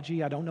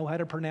theology. I don't know how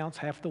to pronounce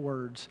half the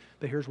words.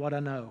 But here's what I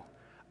know.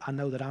 I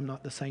know that I'm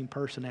not the same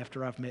person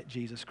after I've met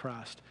Jesus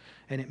Christ.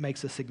 And it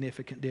makes a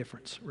significant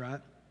difference, right?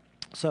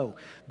 So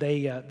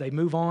they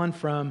move on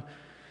from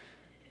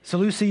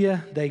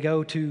Seleucia. They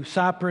go to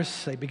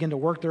Cyprus. They begin to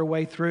work their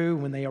way through.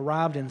 When they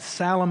arrived in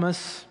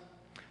Salamis,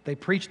 they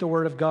preached the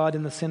word of God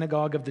in the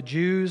synagogue of the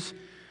Jews.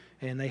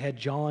 And they had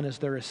John as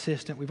their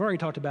assistant. We've already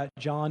talked about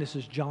John. This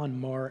is John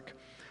Mark.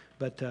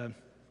 But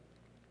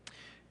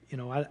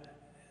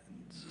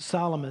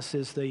Salamis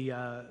is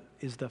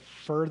the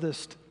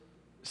furthest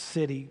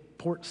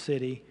port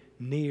city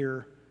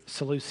near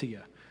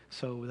Seleucia.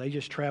 So they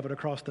just traveled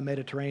across the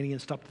Mediterranean,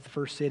 stopped at the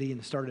first city,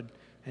 and started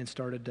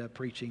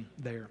preaching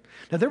there.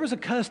 Now, there was a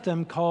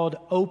custom called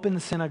open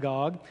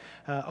synagogue.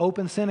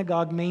 Open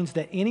synagogue means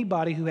that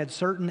anybody who had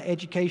certain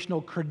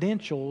educational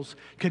credentials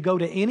could go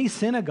to any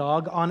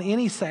synagogue on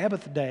any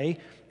Sabbath day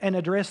and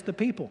address the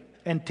people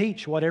and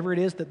teach whatever it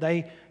is that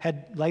they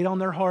had laid on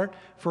their heart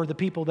for the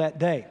people that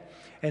day.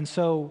 And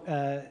so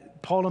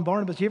Paul and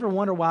Barnabas, you ever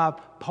wonder why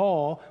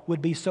Paul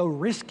would be so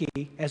risky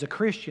as a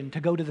Christian to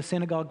go to the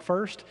synagogue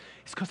first?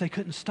 It's because they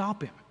couldn't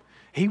stop him.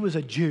 He was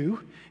a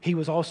Jew. He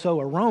was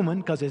also a Roman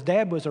because his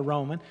dad was a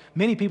Roman.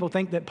 Many people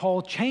think that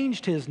Paul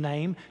changed his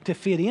name to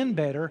fit in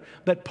better,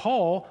 but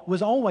Paul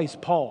was always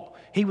Paul.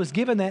 He was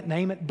given that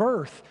name at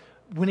birth.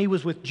 When he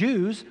was with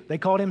Jews, they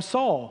called him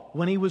Saul.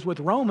 When he was with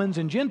Romans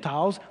and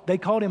Gentiles, they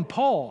called him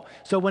Paul.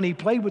 So when he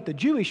played with the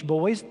Jewish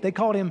boys, they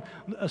called him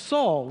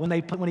Saul. When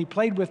he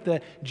played with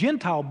the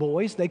Gentile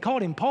boys, they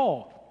called him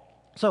Paul.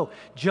 So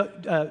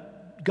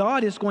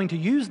God is going to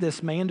use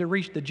this man to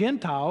reach the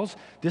Gentiles.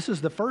 This is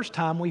the first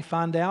time we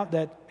find out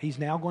that he's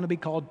now going to be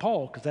called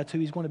Paul, because that's who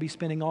he's going to be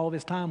spending all of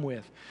his time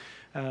with.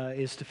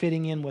 Is to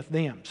fitting in with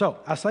them. So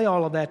I say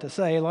all of that to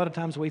say a lot of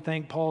times we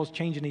think Paul's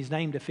changing his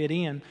name to fit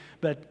in,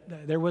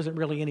 but there wasn't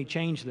really any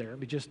change there.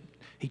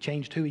 He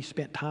changed who he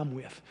spent time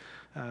with.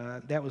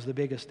 That was the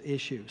biggest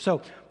issue.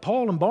 So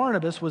Paul and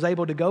Barnabas was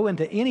able to go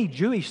into any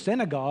Jewish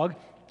synagogue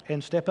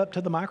and step up to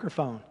the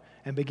microphone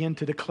and begin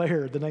to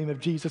declare the name of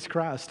Jesus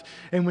Christ.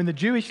 And when the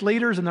Jewish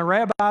leaders and the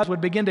rabbis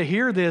would begin to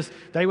hear this,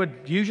 they would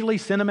usually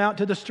send them out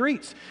to the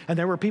streets. And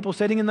there were people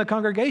sitting in the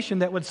congregation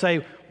that would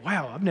say,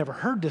 wow, I've never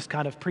heard this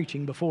kind of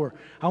preaching before.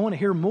 I want to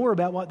hear more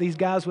about what these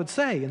guys would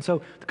say. And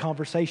so the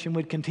conversation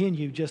would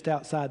continue just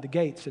outside the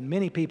gates, and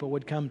many people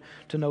would come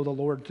to know the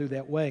Lord through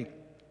that way.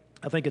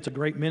 I think it's a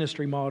great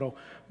ministry model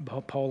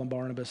Paul and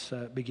Barnabas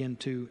begin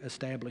to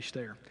establish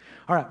there.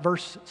 All right,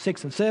 verse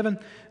 6 and 7,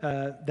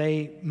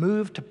 they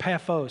moved to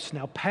Paphos.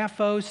 Now,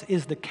 Paphos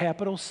is the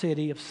capital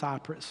city of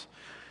Cyprus.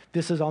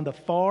 This is on the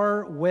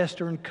far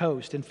western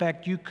coast. In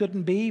fact, you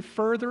couldn't be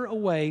further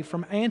away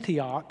from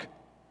Antioch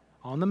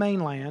on the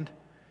mainland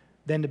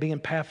than to be in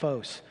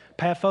Paphos.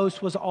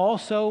 Paphos was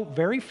also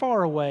very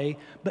far away,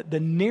 but the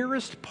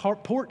nearest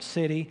port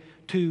city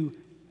to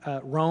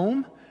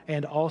Rome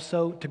and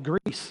also to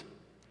Greece.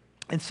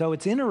 And so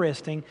it's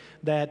interesting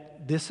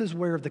that this is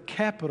where the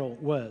capital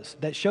was.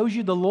 That shows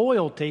you the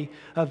loyalty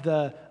of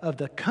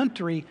the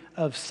country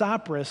of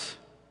Cyprus,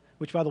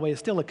 which, by the way, is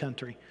still a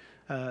country.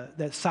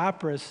 That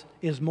Cyprus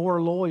is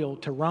more loyal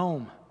to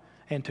Rome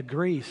and to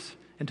Greece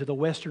and to the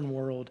Western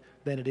world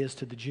than it is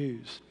to the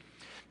Jews.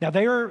 Now,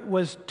 there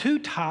was two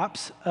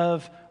types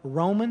of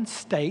Roman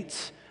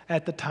states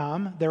at the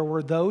time. There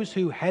were those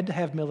who had to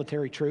have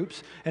military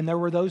troops, and there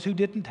were those who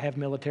didn't have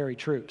military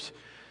troops.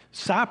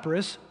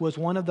 Cyprus was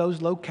one of those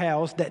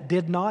locales that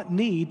did not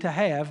need to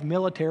have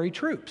military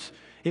troops.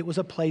 It was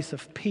a place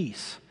of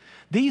peace.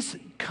 These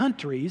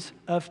countries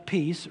of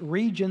peace,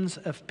 regions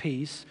of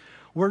peace,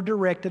 were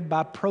directed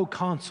by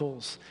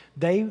proconsuls.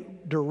 They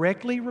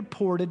directly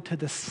reported to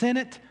the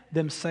Senate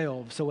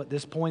themselves. So at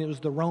this point, it was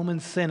the Roman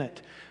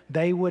Senate.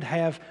 They would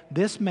have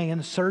this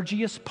man,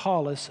 Sergius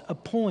Paulus,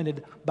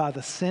 appointed by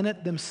the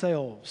Senate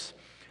themselves.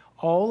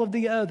 All of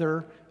the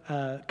other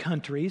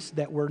countries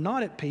that were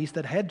not at peace,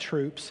 that had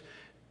troops,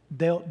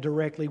 dealt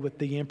directly with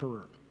the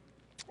emperor.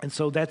 And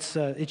so that's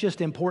it's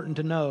just important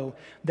to know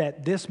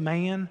that this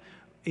man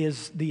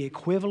is the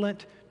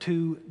equivalent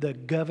to the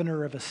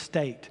governor of a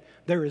state.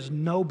 There is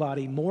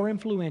nobody more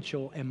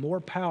influential and more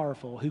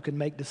powerful who can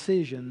make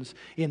decisions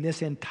in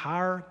this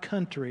entire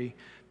country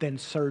than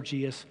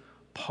Sergius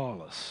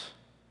Paulus.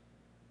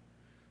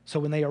 So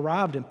when they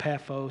arrived in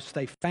Paphos,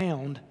 they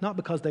found, not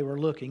because they were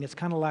looking, it's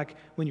kind of like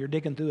when you're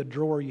digging through a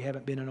drawer you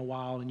haven't been in a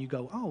while and you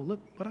go, oh,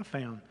 look what I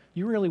found.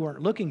 You really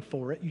weren't looking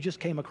for it, you just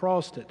came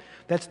across it.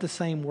 That's the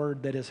same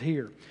word that is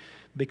here,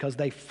 because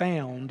they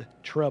found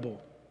trouble.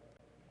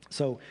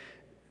 So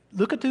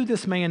look at who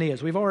this man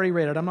is. We've already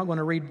read it. I'm not going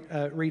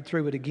to read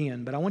through it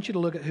again, but I want you to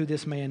look at who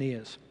this man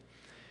is.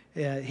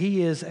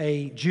 He is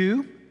a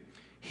Jew.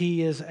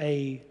 He is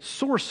a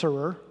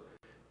sorcerer.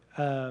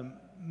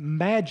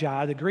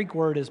 Magi, the Greek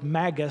word is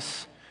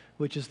magus,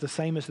 which is the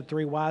same as the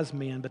three wise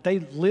men, but they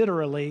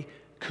literally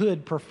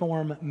could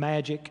perform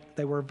magic.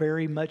 They were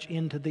very much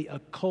into the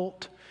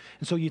occult.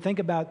 And so you think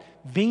about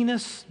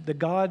Venus, the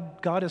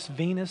goddess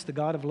Venus, the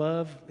god of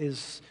love,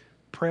 is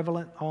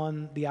prevalent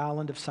on the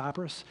island of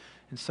Cyprus.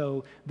 And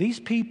so these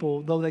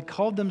people, though they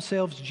called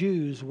themselves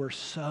Jews, were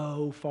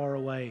so far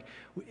away.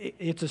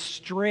 It's a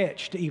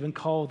stretch to even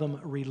call them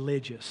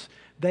religious.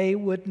 They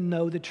wouldn't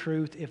know the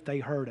truth if they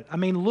heard it. I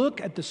mean,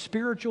 look at the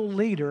spiritual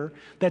leader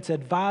that's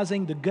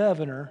advising the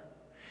governor.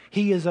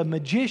 He is a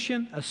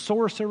magician, a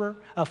sorcerer,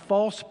 a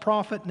false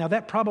prophet. Now,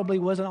 that probably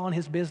wasn't on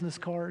his business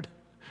card.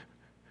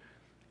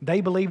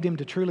 They believed him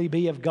to truly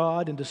be of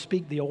God and to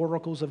speak the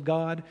oracles of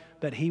God,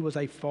 but he was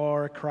a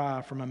far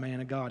cry from a man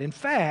of God. In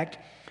fact,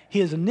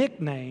 his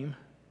nickname,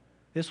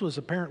 this was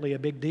apparently a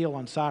big deal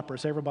on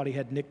Cyprus. Everybody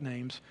had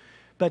nicknames.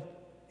 But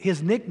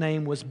his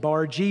nickname was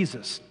Bar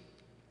Jesus.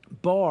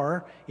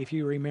 Bar, if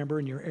you remember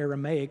in your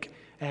Aramaic,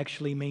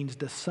 actually means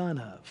the son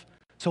of.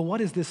 So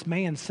what is this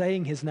man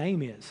saying his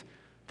name is?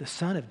 The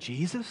son of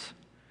Jesus?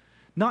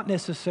 Not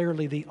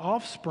necessarily the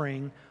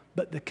offspring,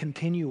 but the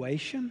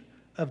continuation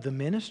of the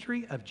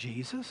ministry of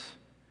Jesus?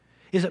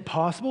 Is it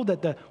possible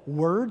that the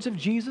words of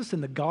Jesus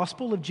and the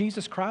gospel of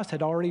Jesus Christ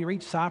had already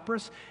reached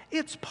Cyprus?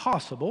 It's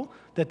possible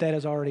that that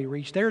has already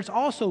reached there. It's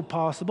also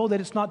possible that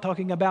it's not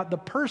talking about the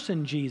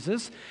person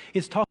Jesus.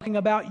 It's talking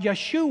about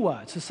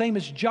Yeshua. It's the same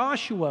as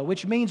Joshua,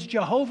 which means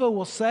Jehovah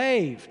will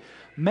save.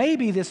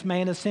 Maybe this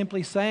man is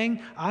simply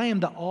saying, I am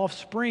the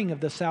offspring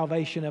of the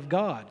salvation of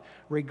God.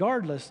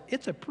 Regardless,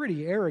 it's a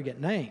pretty arrogant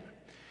name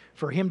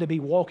for him to be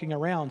walking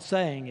around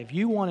saying, if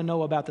you want to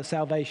know about the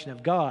salvation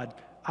of God,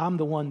 I'm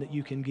the one that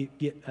you can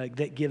get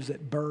that gives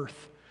it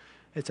birth.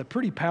 It's a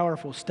pretty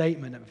powerful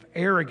statement of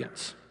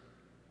arrogance.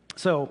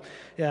 So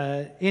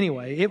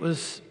anyway,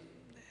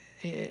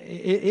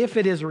 if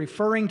it is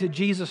referring to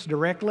Jesus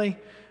directly,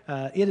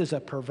 it is a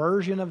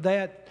perversion of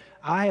that.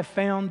 I have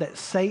found that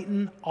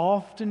Satan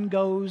often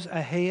goes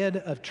ahead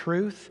of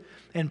truth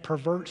and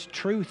perverts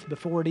truth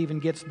before it even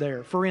gets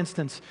there. For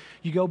instance,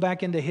 you go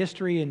back into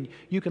history and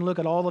you can look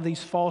at all of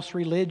these false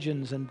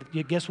religions, and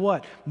guess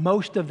what?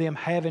 Most of them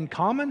have in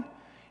common,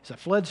 it's a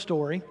flood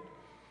story.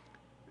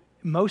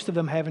 Most of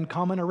them have in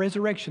common a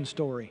resurrection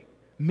story.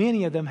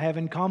 Many of them have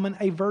in common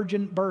a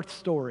virgin birth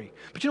story.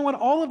 But you know what?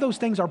 All of those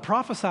things are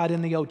prophesied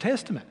in the Old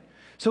Testament.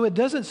 So it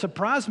doesn't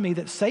surprise me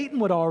that Satan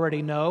would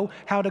already know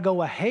how to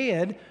go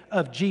ahead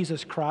of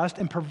Jesus Christ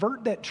and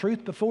pervert that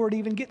truth before it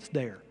even gets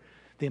there.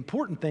 The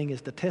important thing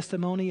is the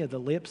testimony of the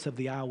lips of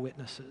the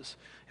eyewitnesses,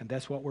 and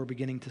that's what we're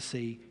beginning to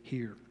see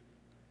here.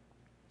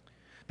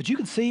 But you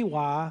can see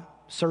why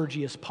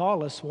Sergius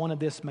Paulus wanted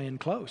this man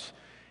close.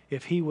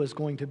 If he was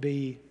going to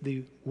be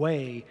the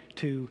way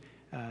to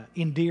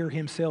endear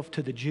himself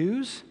to the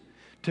Jews,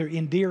 to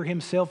endear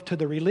himself to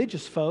the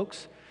religious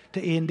folks,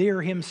 to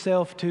endear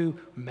himself to,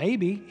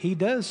 maybe he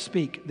does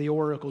speak the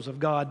oracles of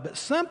God, but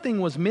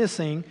something was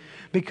missing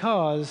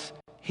because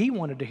he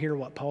wanted to hear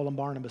what Paul and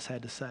Barnabas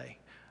had to say.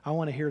 I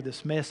want to hear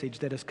this message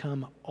that has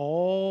come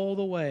all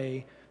the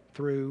way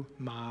through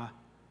my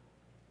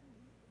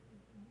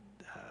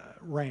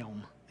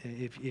realm,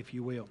 if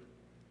you will.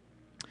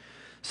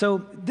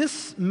 So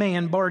this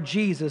man,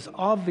 Bar-Jesus,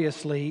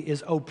 obviously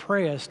is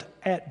oppressed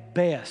at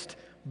best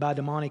by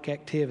demonic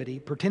activity,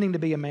 pretending to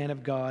be a man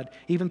of God,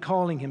 even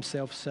calling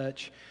himself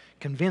such,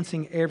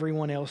 convincing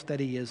everyone else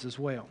that he is as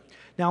well.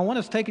 Now I want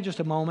us to take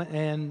just a moment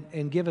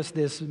and give us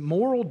this.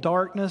 Moral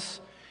darkness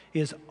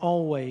is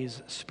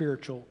always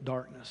spiritual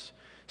darkness.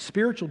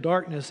 Spiritual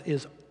darkness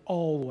is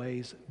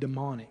always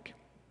demonic.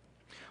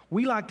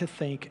 We like to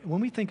think,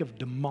 when we think of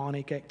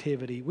demonic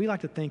activity, we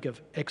like to think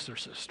of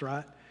exorcists,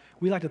 right?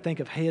 We like to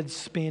think of heads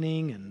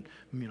spinning and,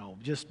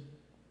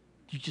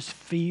 you just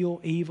feel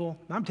evil.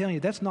 I'm telling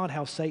you, that's not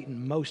how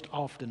Satan most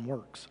often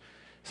works.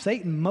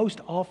 Satan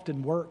most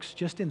often works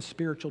just in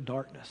spiritual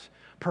darkness,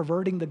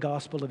 perverting the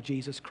gospel of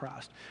Jesus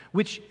Christ,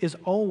 which is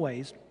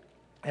always,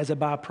 as a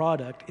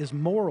byproduct, is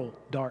moral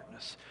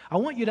darkness. I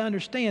want you to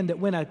understand that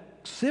when a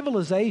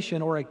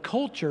civilization or a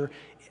culture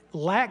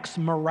lacks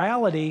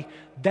morality,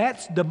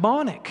 that's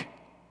demonic.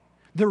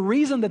 The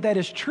reason that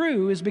is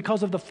true is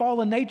because of the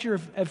fallen nature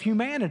of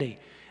humanity.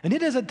 And it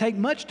doesn't take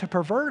much to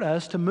pervert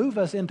us, to move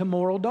us into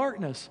moral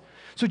darkness.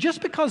 So just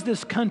because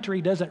this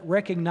country doesn't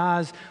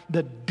recognize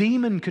the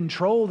demon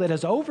control that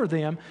is over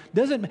them,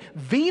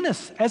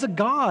 Venus as a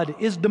god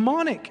is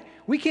demonic.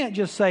 We can't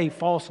just say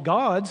false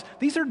gods.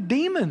 These are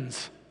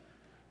demons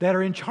that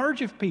are in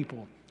charge of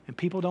people. And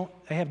people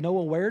they have no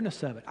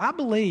awareness of it. I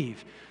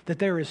believe that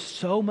there is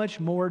so much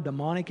more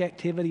demonic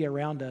activity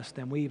around us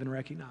than we even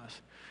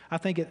recognize.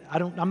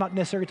 I'm not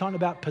necessarily talking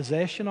about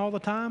possession all the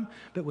time,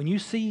 but when you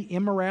see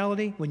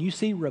immorality, when you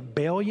see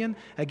rebellion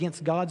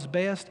against God's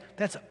best,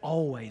 that's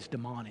always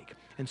demonic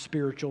and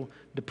spiritual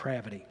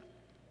depravity.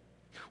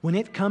 When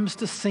it comes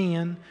to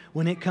sin,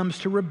 when it comes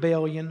to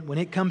rebellion, when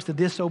it comes to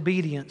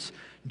disobedience,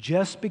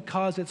 just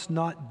because it's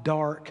not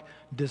dark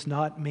does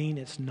not mean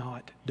it's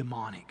not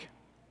demonic.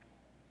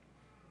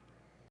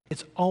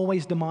 It's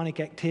always demonic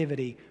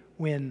activity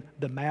when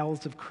the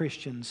mouths of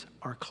Christians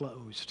are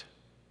closed.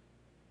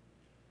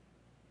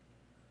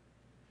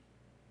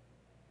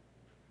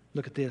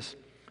 Look at this.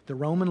 The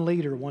Roman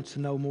leader wants to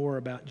know more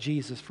about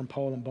Jesus from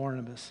Paul and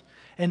Barnabas.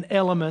 And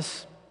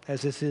Elymas,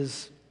 as is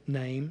his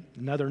name,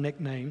 another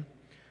nickname,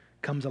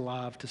 comes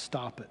alive to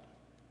stop it.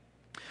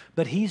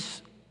 But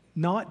he's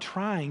not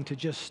trying to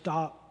just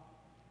stop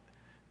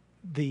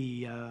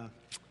the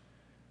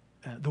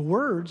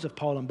words of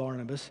Paul and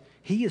Barnabas.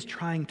 He is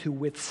trying to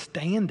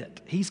withstand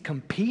it. He's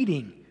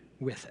competing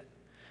with it.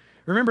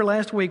 Remember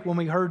last week when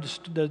we heard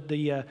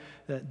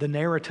the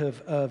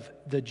narrative of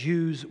the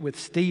Jews with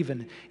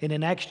Stephen, and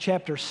in Acts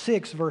chapter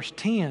 6, verse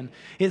 10,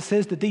 it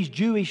says that these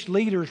Jewish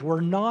leaders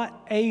were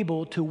not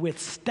able to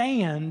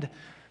withstand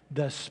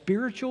the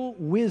spiritual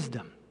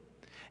wisdom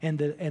and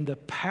the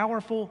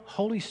powerful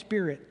Holy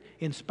Spirit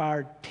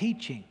inspired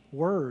teaching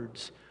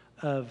words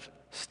of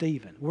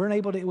Stephen. Weren't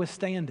able to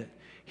withstand it.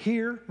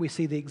 Here we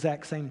see the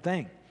exact same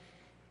thing.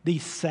 The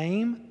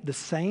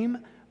same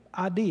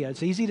idea.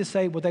 It's easy to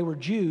say, well, they were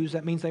Jews.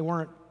 That means they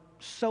weren't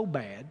so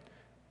bad.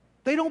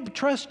 They don't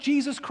trust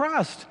Jesus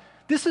Christ.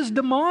 This is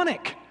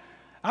demonic.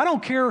 I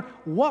don't care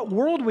what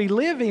world we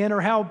live in or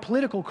how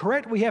political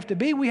correct we have to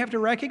be. We have to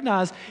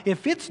recognize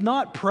if it's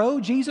not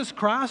pro-Jesus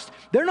Christ,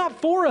 they're not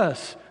for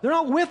us. They're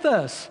not with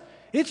us.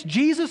 It's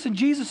Jesus and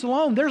Jesus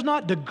alone. There's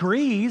not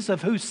degrees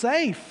of who's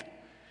safe.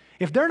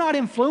 If they're not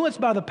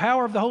influenced by the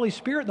power of the Holy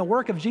Spirit and the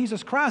work of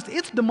Jesus Christ,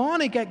 it's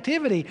demonic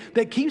activity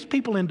that keeps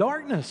people in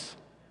darkness.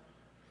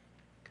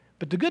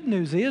 But the good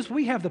news is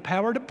we have the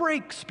power to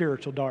break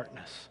spiritual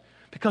darkness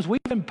because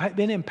we've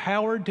been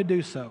empowered to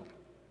do so.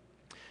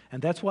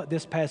 And that's what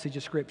this passage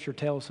of Scripture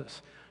tells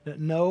us,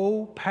 that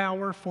no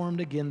power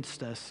formed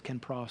against us can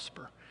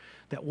prosper.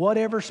 That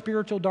whatever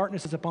spiritual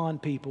darkness is upon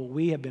people,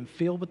 we have been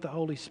filled with the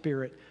Holy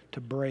Spirit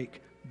to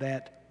break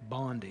that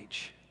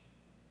bondage.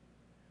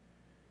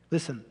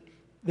 Listen,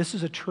 this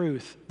is a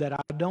truth that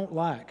I don't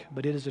like,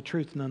 but it is a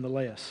truth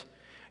nonetheless.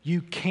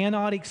 You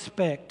cannot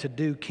expect to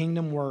do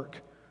kingdom work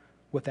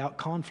without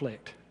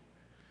conflict.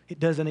 It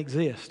doesn't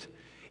exist.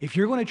 If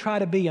you're going to try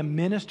to be a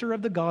minister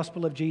of the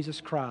gospel of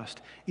Jesus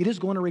Christ, it is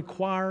going to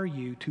require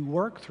you to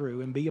work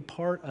through and be a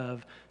part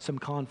of some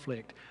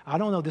conflict. I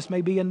don't know, this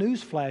may be a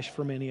news flash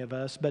for many of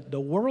us, but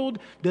the world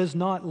does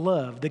not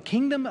love, the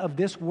kingdom of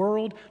this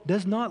world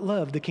does not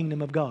love the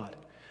kingdom of God.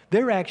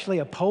 They're actually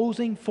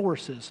opposing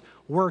forces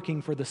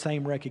working for the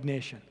same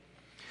recognition.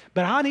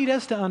 But I need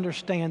us to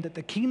understand that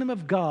the kingdom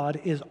of God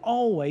is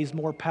always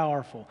more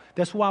powerful.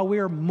 That's why we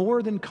are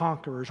more than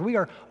conquerors. We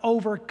are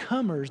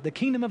overcomers. The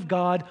kingdom of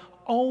God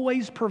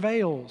always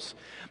prevails.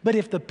 But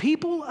if the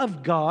people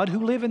of God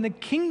who live in the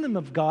kingdom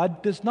of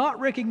God does not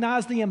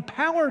recognize the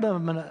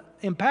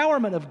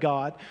empowerment of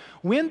God,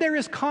 when there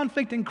is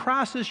conflict and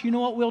crisis, you know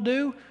what we'll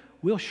do?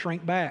 We'll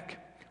shrink back.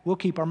 We'll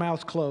keep our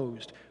mouths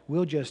closed.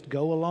 We'll just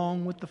go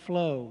along with the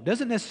flow.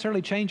 Doesn't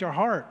necessarily change our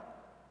heart,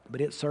 but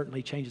it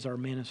certainly changes our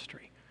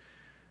ministry.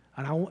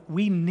 And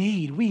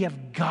we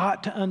have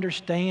got to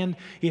understand,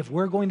 if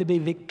we're going to be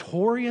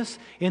victorious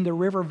in the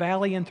River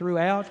Valley and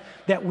throughout,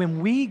 that when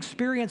we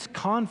experience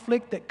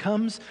conflict that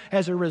comes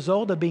as a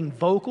result of being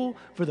vocal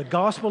for the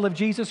gospel of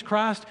Jesus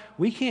Christ,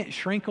 we can't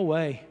shrink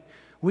away.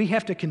 We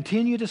have to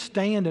continue to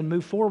stand and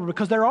move forward,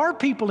 because there are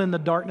people in the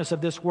darkness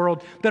of this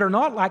world that are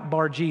not like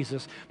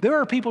Bar-Jesus. There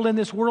are people in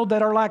this world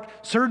that are like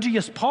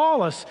Sergius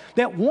Paulus,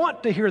 that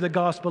want to hear the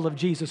gospel of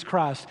Jesus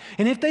Christ.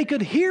 And if they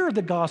could hear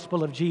the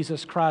gospel of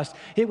Jesus Christ,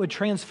 it would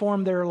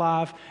transform their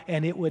life,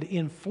 and it would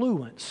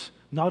influence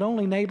not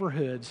only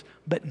neighborhoods,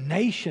 but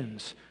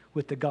nations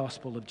with the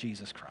gospel of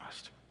Jesus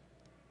Christ.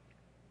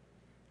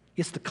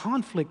 It's the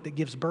conflict that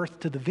gives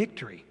birth to the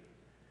victory.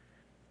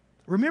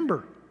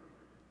 Remember,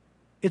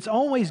 it's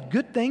always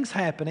good things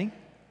happening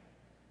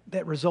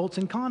that results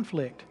in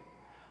conflict.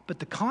 But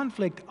the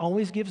conflict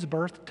always gives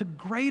birth to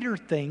greater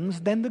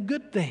things than the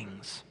good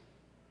things.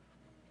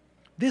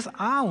 This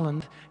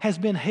island has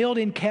been held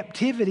in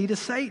captivity to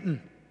Satan,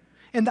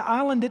 and the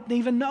island didn't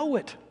even know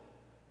it.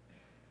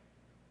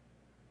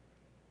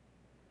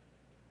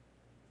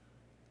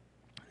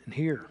 And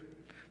here,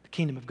 the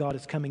kingdom of God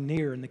is coming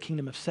near, and the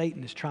kingdom of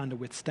Satan is trying to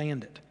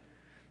withstand it.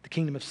 The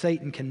kingdom of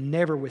Satan can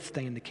never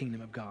withstand the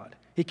kingdom of God.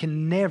 It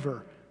can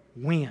never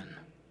win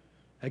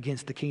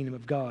against the kingdom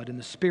of God and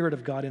the Spirit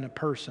of God in a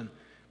person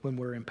when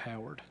we're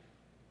empowered.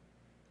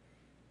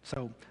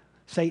 So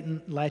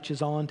Satan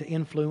latches on to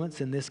influence.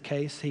 In this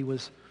case, he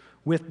was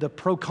with the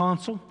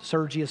proconsul,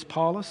 Sergius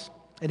Paulus,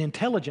 an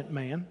intelligent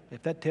man.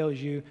 If that tells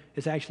you,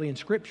 it's actually in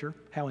Scripture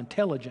how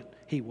intelligent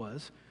he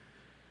was.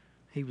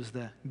 He was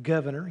the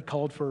governor. He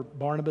called for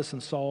Barnabas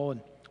and Saul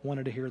and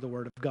wanted to hear the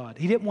word of God.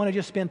 He didn't want to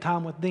just spend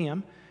time with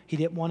them. He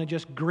didn't want to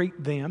just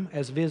greet them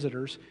as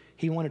visitors.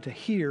 He wanted to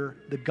hear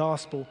the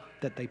gospel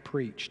that they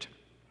preached.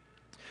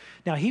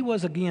 Now, he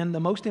was, again, the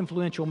most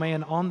influential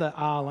man on the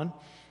island,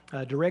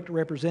 a direct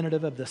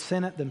representative of the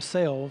Senate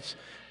themselves.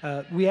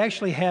 We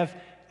actually have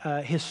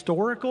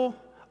historical,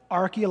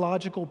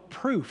 archaeological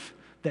proof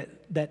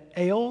that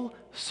L.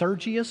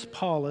 Sergius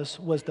Paulus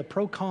was the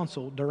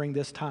proconsul during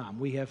this time.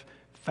 We have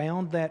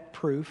found that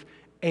proof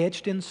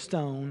etched in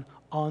stone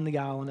on the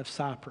island of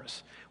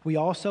Cyprus. We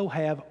also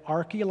have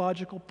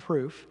archaeological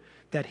proof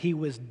that he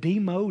was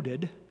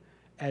demoted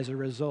as a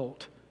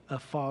result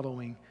of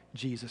following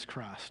Jesus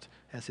Christ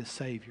as his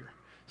Savior.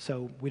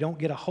 So we don't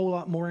get a whole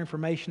lot more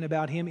information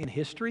about him in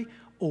history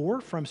or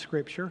from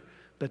Scripture,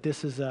 but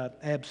this is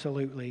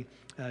absolutely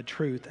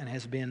truth and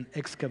has been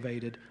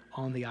excavated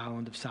on the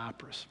island of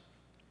Cyprus.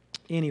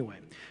 Anyway,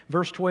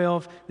 verse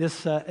 12,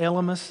 this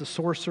Elymas, the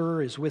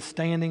sorcerer, is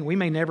withstanding. We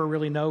may never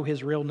really know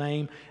his real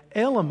name.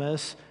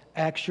 Elymas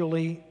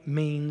actually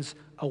means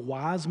a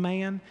wise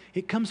man.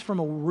 It comes from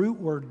a root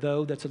word,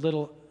 though, that's a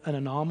little an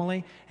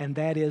anomaly, and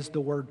that is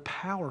the word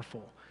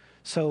powerful.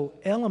 So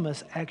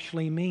Elymas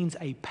actually means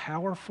a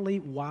powerfully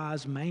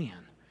wise man.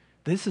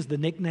 This is the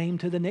nickname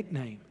to the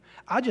nickname.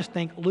 I just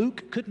think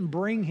Luke couldn't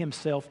bring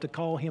himself to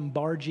call him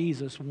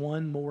Bar-Jesus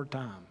one more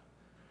time.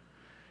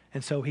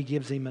 And so he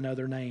gives him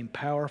another name,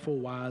 powerful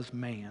wise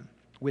man.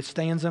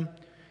 Withstands him,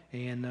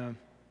 and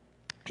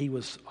he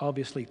was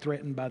obviously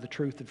threatened by the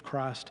truth of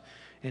Christ.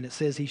 And it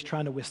says he's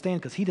trying to withstand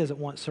because he doesn't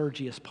want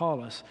Sergius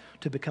Paulus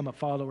to become a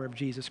follower of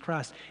Jesus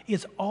Christ.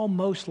 It's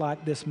almost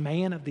like this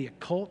man of the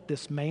occult,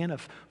 this man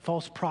of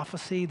false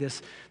prophecy,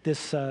 this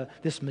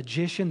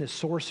magician, this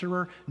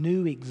sorcerer,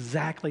 knew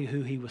exactly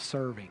who he was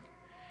serving.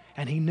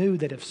 And he knew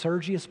that if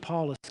Sergius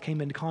Paulus came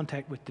into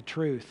contact with the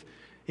truth,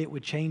 it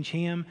would change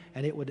him,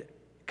 and it would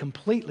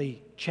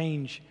completely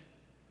change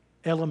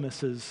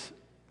Elymas's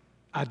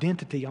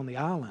identity on the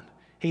island.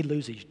 He'd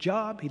lose his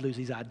job, he'd lose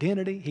his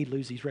identity, he'd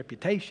lose his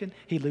reputation,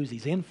 he'd lose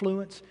his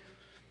influence.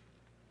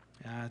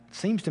 It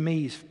seems to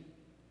me it's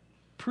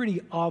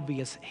pretty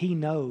obvious he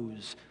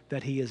knows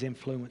that he is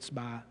influenced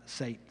by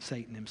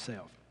Satan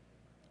himself.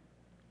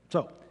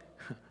 So,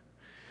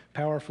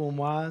 powerful and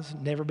wise,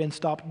 never been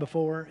stopped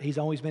before. He's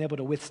always been able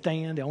to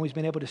withstand, always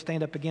been able to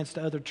stand up against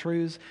other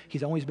truths.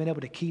 He's always been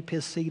able to keep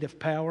his seat of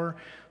power,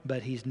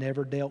 but he's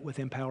never dealt with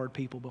empowered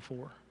people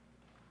before.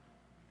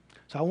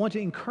 So I want to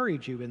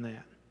encourage you in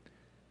that.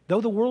 Though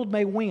the world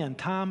may win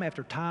time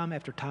after time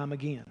after time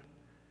again,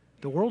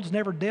 the world's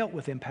never dealt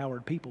with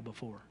empowered people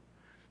before.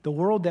 The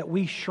world that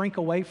we shrink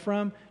away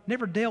from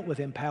never dealt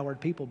with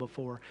empowered people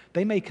before.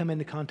 They may come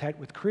into contact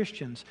with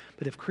Christians,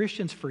 but if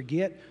Christians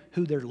forget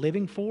who they're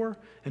living for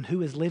and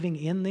who is living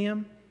in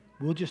them,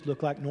 we'll just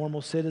look like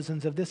normal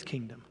citizens of this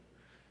kingdom.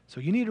 So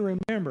you need to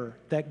remember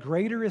that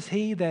greater is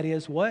he that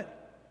is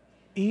what?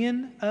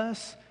 In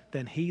us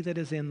than he that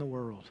is in the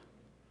world.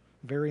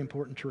 Very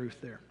important truth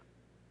there.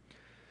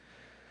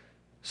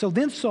 So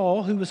then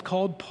Saul, who was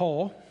called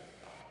Paul,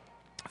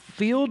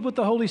 filled with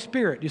the Holy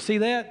Spirit. You see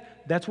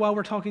that? That's why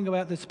we're talking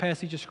about this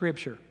passage of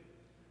Scripture.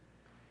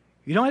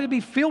 You don't have to be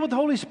filled with the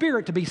Holy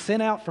Spirit to be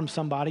sent out from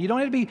somebody. You don't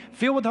have to be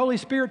filled with the Holy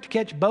Spirit to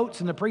catch boats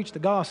and to preach the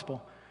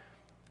gospel.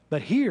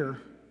 But here,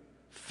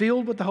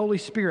 filled with the Holy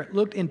Spirit,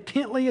 looked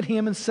intently at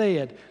him and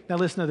said, now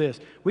listen to this.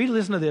 We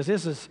listen to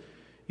this.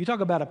 You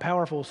talk about a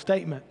powerful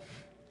statement.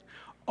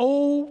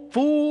 "O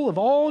full of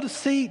all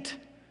deceit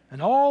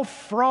and all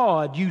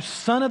fraud, you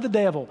son of the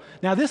devil."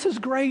 Now this is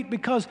great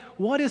because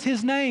what is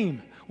his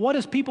name? What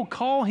does people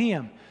call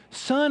him?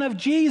 Son of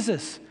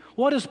Jesus.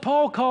 What does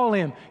Paul call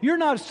him? You're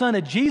not son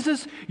of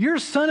Jesus, you're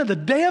son of the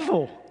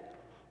devil.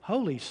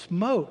 Holy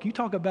smoke. You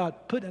talk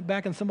about putting it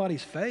back in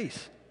somebody's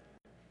face.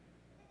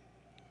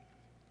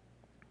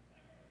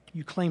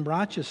 You claim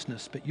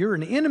righteousness, but you're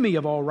an enemy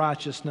of all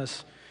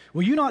righteousness.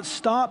 Will you not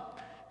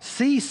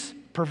cease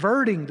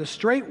perverting the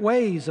straight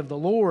ways of the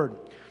Lord?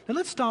 Now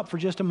let's stop for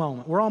just a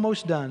moment. We're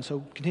almost done,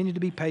 so continue to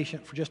be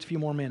patient for just a few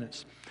more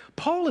minutes.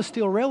 Paul is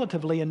still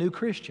relatively a new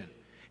Christian.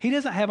 He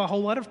doesn't have a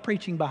whole lot of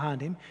preaching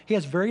behind him. He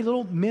has very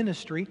little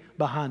ministry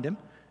behind him.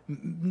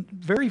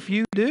 Very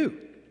few do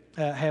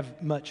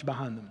have much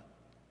behind them.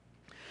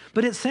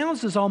 But it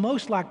sounds as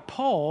almost like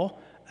Paul,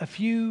 a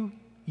few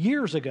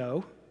years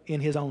ago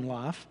in his own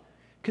life,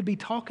 could be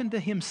talking to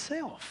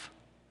himself.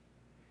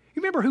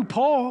 You remember who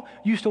Paul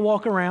used to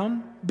walk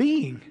around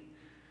being,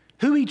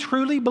 who he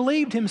truly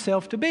believed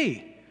himself to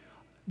be.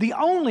 The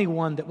only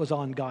one that was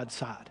on God's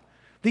side.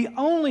 The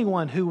only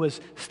one who was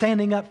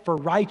standing up for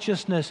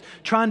righteousness,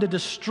 trying to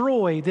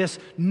destroy this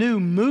new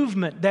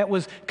movement that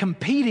was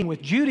competing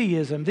with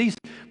Judaism. These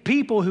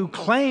people who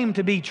claimed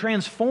to be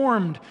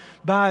transformed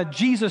by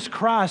Jesus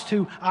Christ,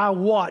 who I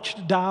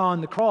watched die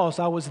on the cross.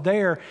 I was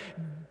there.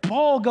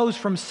 Paul goes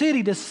from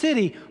city to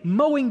city,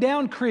 mowing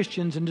down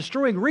Christians and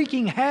destroying,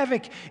 wreaking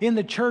havoc in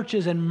the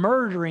churches and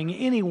murdering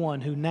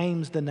anyone who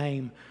names the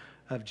name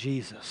of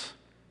Jesus.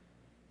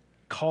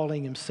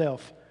 Calling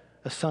himself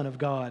a son of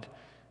God.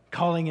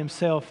 Calling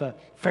himself a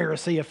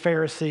Pharisee of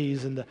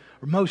Pharisees and the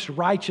most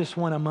righteous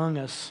one among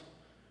us.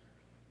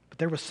 But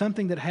there was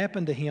something that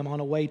happened to him on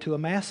a way to a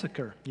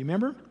massacre. You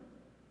remember?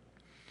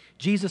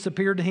 Jesus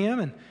appeared to him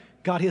and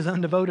got his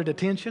undevoted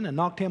attention and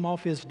knocked him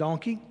off his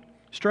donkey,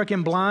 struck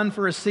him blind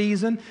for a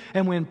season.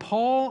 And when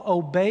Paul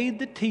obeyed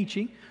the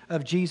teaching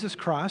of Jesus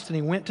Christ and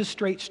he went to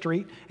Straight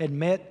Street and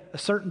met a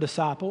certain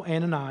disciple,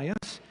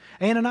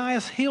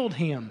 Ananias healed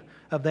him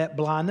of that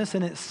blindness,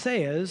 and it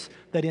says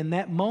that in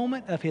that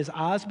moment of his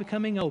eyes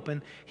becoming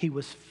open, he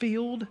was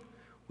filled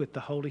with the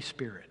Holy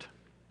Spirit.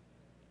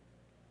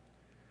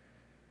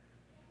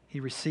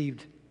 He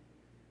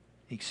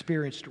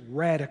experienced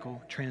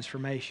radical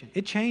transformation.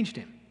 It changed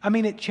him. I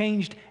mean, it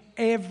changed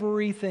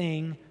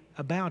everything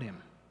about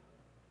him.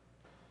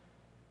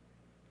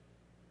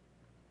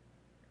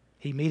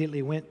 He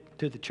immediately went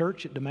to the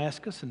church at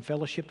Damascus and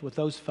fellowshiped with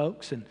those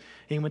folks. And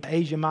he went to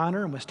Asia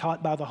Minor and was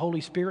taught by the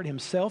Holy Spirit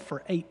himself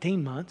for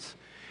 18 months.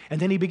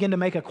 And then he began to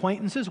make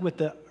acquaintances with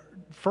the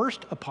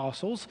first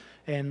apostles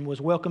and was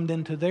welcomed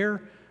into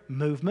their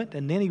movement.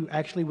 And then he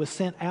actually was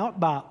sent out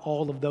by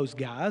all of those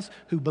guys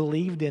who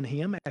believed in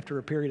him after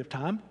a period of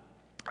time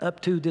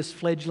up to this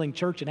fledgling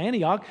church in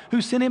Antioch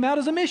who sent him out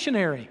as a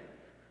missionary.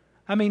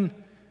 I mean,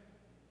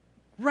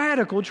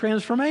 radical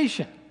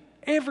transformation.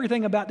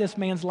 Everything about this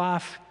man's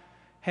life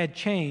had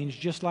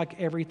changed, just like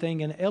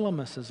everything in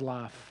Elymas's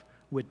life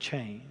would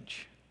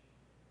change.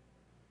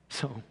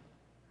 So,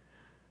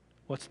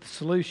 what's the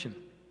solution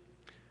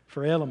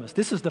for Elymas?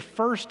 This is the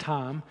first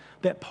time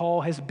that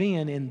Paul has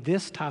been in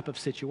this type of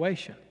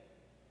situation.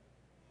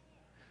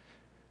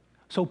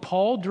 So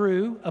Paul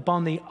drew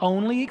upon the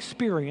only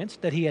experience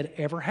that he had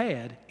ever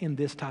had in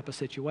this type of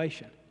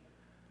situation.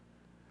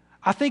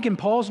 I think in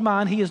Paul's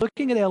mind, he is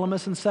looking at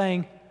Elymas and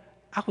saying,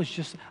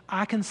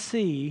 I can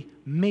see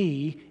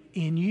me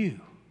in you.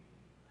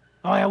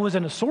 Oh, I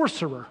wasn't a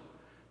sorcerer,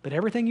 but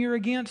everything you're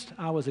against,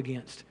 I was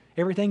against.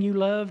 Everything you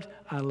loved,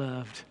 I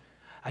loved.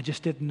 I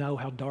just didn't know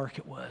how dark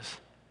it was.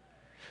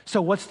 So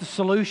what's the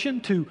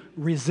solution to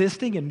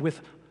resisting and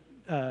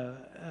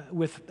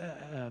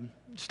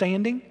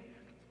standing?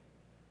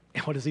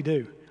 And what does he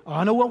do? Oh,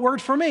 I know what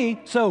worked for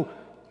me, so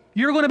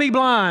you're going to be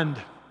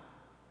blind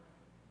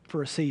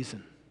for a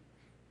season.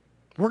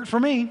 Worked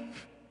for me.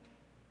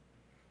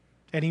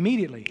 And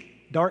immediately,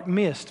 dark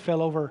mist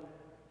fell over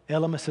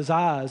Elymas's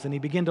eyes, and he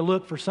began to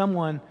look for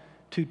someone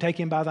to take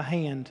him by the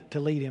hand to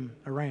lead him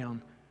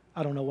around.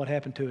 I don't know what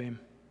happened to him.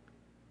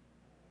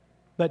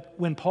 But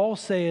when Paul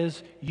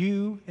says,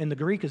 you, and the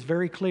Greek is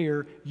very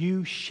clear,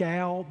 you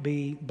shall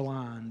be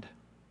blind.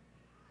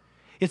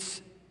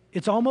 It's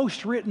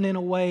almost written in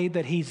a way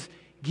that he's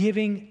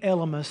giving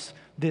Elymas,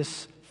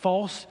 this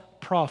false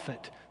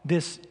prophet,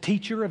 this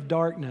teacher of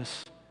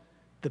darkness,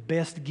 the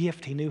best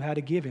gift he knew how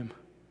to give him.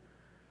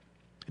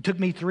 It took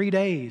me 3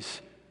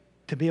 days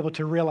to be able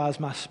to realize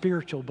my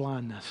spiritual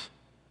blindness.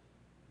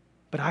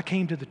 But I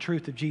came to the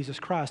truth of Jesus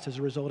Christ as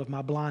a result of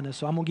my blindness,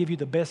 so I'm going to give you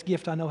the best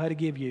gift I know how to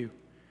give you.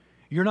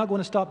 You're not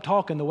going to stop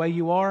talking the way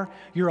you are.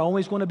 You're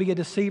always going to be a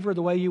deceiver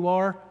the way you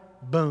are.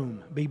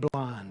 Boom, be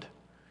blind.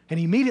 And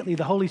immediately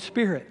the Holy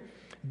Spirit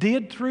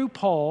did through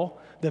Paul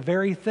the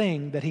very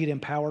thing that he'd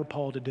empowered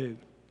Paul to do.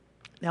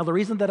 Now, the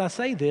reason that I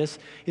say this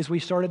is we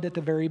started at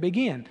the very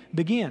beginning.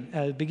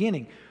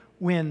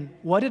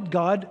 What did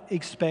God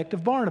expect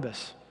of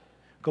Barnabas?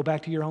 Go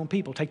back to your own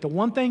people. Take the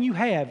one thing you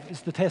have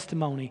is the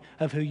testimony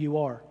of who you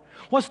are.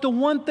 What's the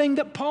one thing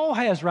that Paul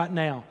has right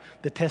now?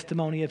 The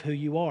testimony of who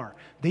you are.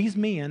 These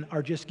men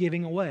are just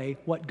giving away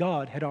what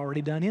God had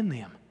already done in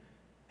them,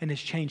 and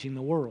it's changing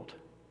the world.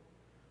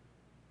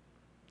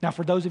 Now,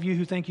 for those of you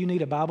who think you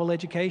need a Bible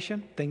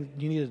education, think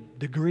you need a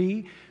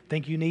degree,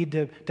 think you need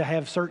to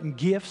have certain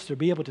gifts or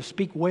be able to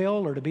speak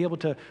well or to be able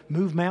to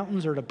move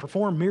mountains or to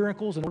perform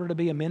miracles in order to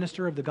be a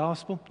minister of the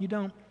gospel, you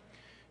don't.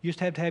 You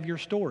just have to have your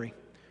story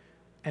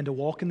and to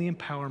walk in the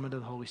empowerment of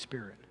the Holy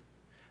Spirit.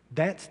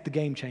 That's the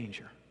game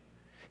changer,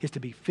 is to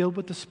be filled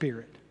with the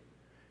Spirit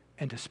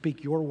and to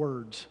speak your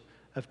words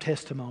of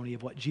testimony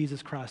of what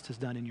Jesus Christ has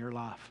done in your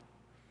life.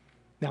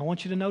 Now, I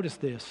want you to notice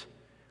this.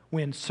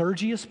 When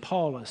Sergius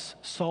Paulus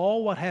saw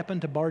what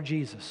happened to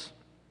Bar-Jesus,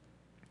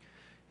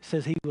 it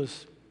says he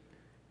was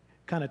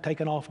kind of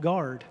taken off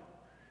guard,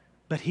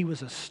 but he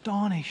was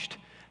astonished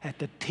at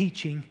the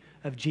teaching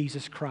of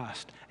Jesus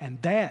Christ.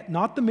 And that,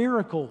 not the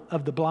miracle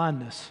of the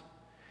blindness,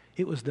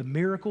 it was the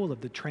miracle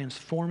of the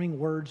transforming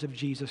words of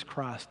Jesus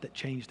Christ that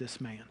changed this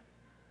man.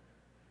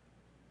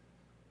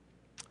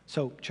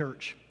 So,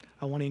 church,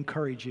 I want to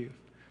encourage you.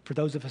 For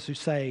those of us who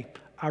say,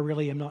 I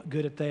really am not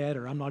good at that,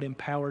 or I'm not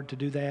empowered to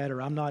do that, or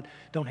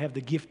don't have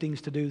the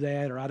giftings to do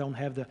that, or I don't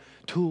have the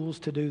tools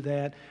to do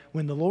that.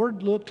 When the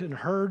Lord looked and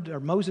heard, or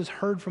Moses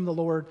heard from the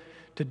Lord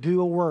to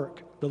do a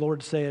work,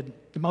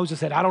 Moses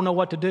said, I don't know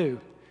what to do.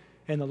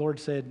 And the Lord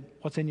said,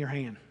 what's in your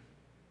hand?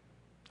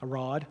 A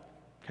rod.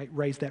 Okay,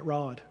 raise that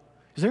rod.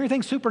 Is there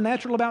anything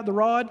supernatural about the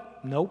rod?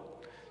 Nope.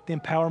 The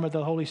empowerment of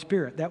the Holy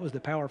Spirit. That was the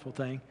powerful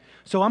thing.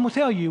 So I'm going to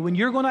tell you, when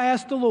you're going to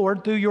ask the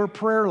Lord through your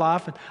prayer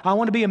life, I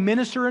want to be a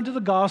minister into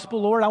the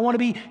gospel, Lord, I want to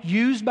be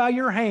used by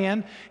your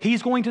hand,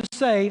 He's going to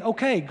say,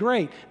 okay,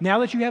 great. Now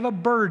that you have a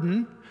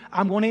burden,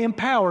 I'm going to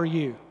empower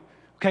you.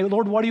 Okay,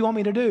 Lord, what do you want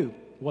me to do?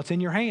 What's in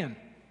your hand?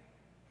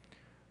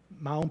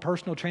 My own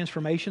personal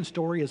transformation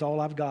story is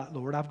all I've got,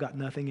 Lord. I've got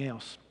nothing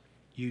else.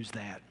 Use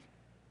that.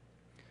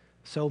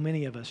 So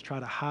many of us try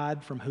to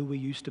hide from who we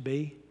used to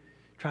be,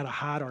 try to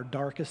hide our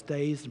darkest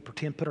days and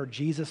put our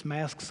Jesus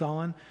masks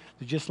on.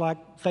 They're just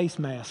like face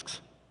masks.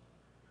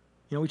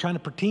 You know, we're trying to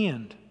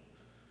pretend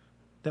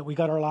that we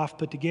got our life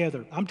put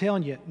together. I'm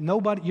telling you,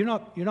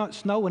 you're not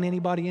snowing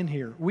anybody in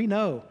here. We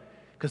know,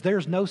 because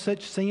there's no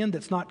such sin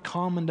that's not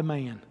common to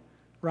man,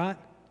 right?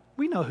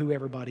 We know who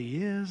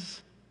everybody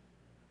is.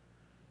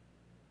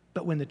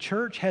 But when the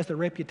church has the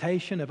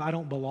reputation of I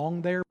don't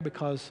belong there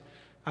because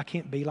I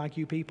can't be like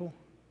you people,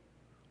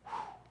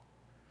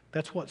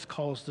 that's what's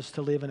caused us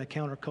to live in a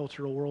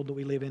countercultural world that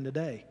we live in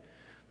today.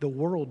 The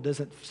world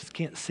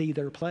can't see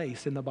their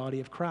place in the body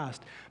of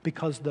Christ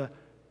because the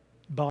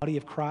body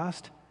of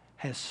Christ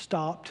has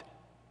stopped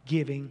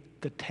giving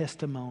the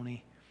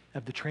testimony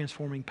of the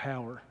transforming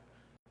power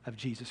of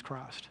Jesus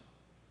Christ.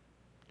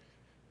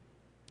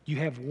 You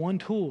have one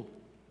tool,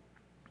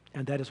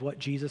 and that is what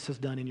Jesus has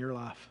done in your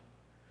life.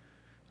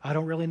 I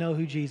don't really know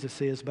who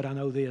Jesus is, but I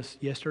know this.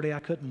 Yesterday I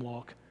couldn't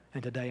walk,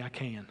 and today I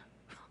can.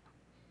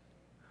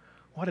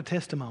 What a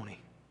testimony.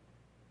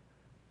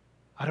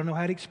 I don't know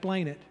how to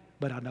explain it,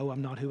 but I know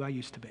I'm not who I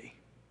used to be.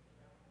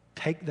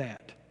 Take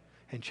that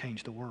and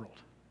change the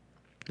world.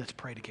 Let's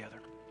pray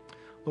together.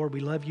 Lord, we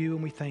love you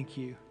and we thank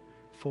you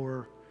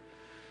for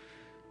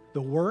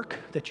the work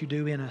that you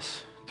do in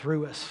us,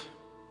 through us.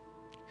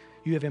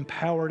 You have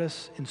empowered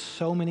us in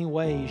so many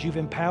ways. You've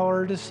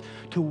empowered us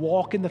to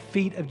walk in the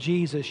feet of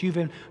Jesus. You've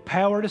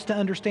empowered us to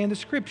understand the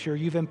Scripture.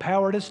 You've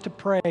empowered us to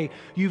pray.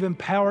 You've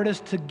empowered us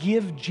to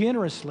give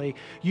generously.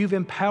 You've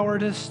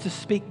empowered us to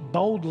speak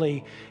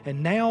boldly.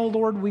 And now,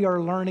 Lord, we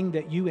are learning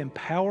that you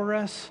empower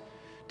us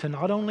to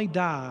not only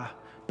die,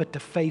 but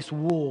to face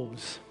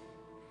wolves.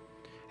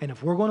 And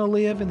if we're going to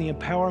live in the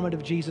empowerment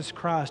of Jesus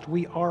Christ,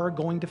 we are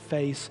going to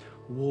face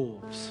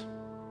wolves.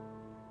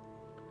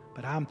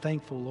 But I'm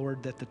thankful,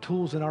 Lord, that the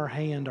tools in our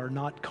hand are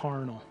not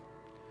carnal.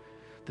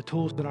 The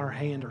tools in our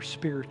hand are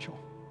spiritual.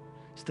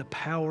 It's the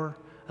power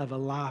of a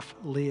life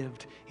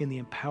lived in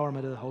the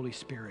empowerment of the Holy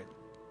Spirit.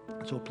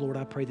 So, Lord,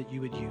 I pray that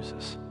you would use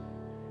us.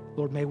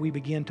 Lord, may we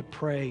begin to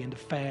pray and to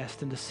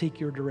fast and to seek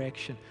your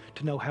direction,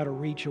 to know how to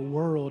reach a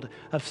world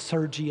of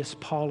Sergius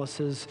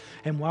Pauluses.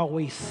 And while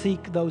we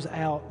seek those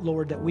out,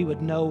 Lord, that we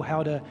would know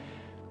how to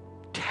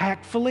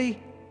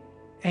tactfully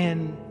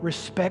and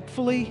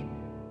respectfully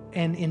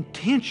and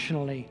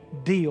intentionally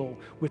deal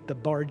with the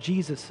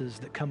Bar-Jesuses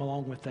that come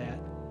along with that.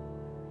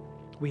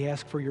 We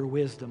ask for your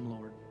wisdom,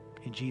 Lord.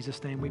 In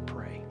Jesus' name we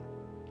pray.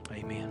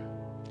 Amen.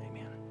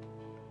 Amen.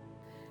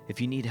 If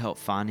you need help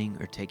finding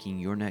or taking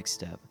your next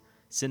step,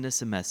 send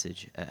us a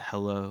message at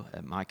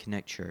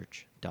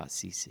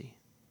hello@myconnectchurch.cc.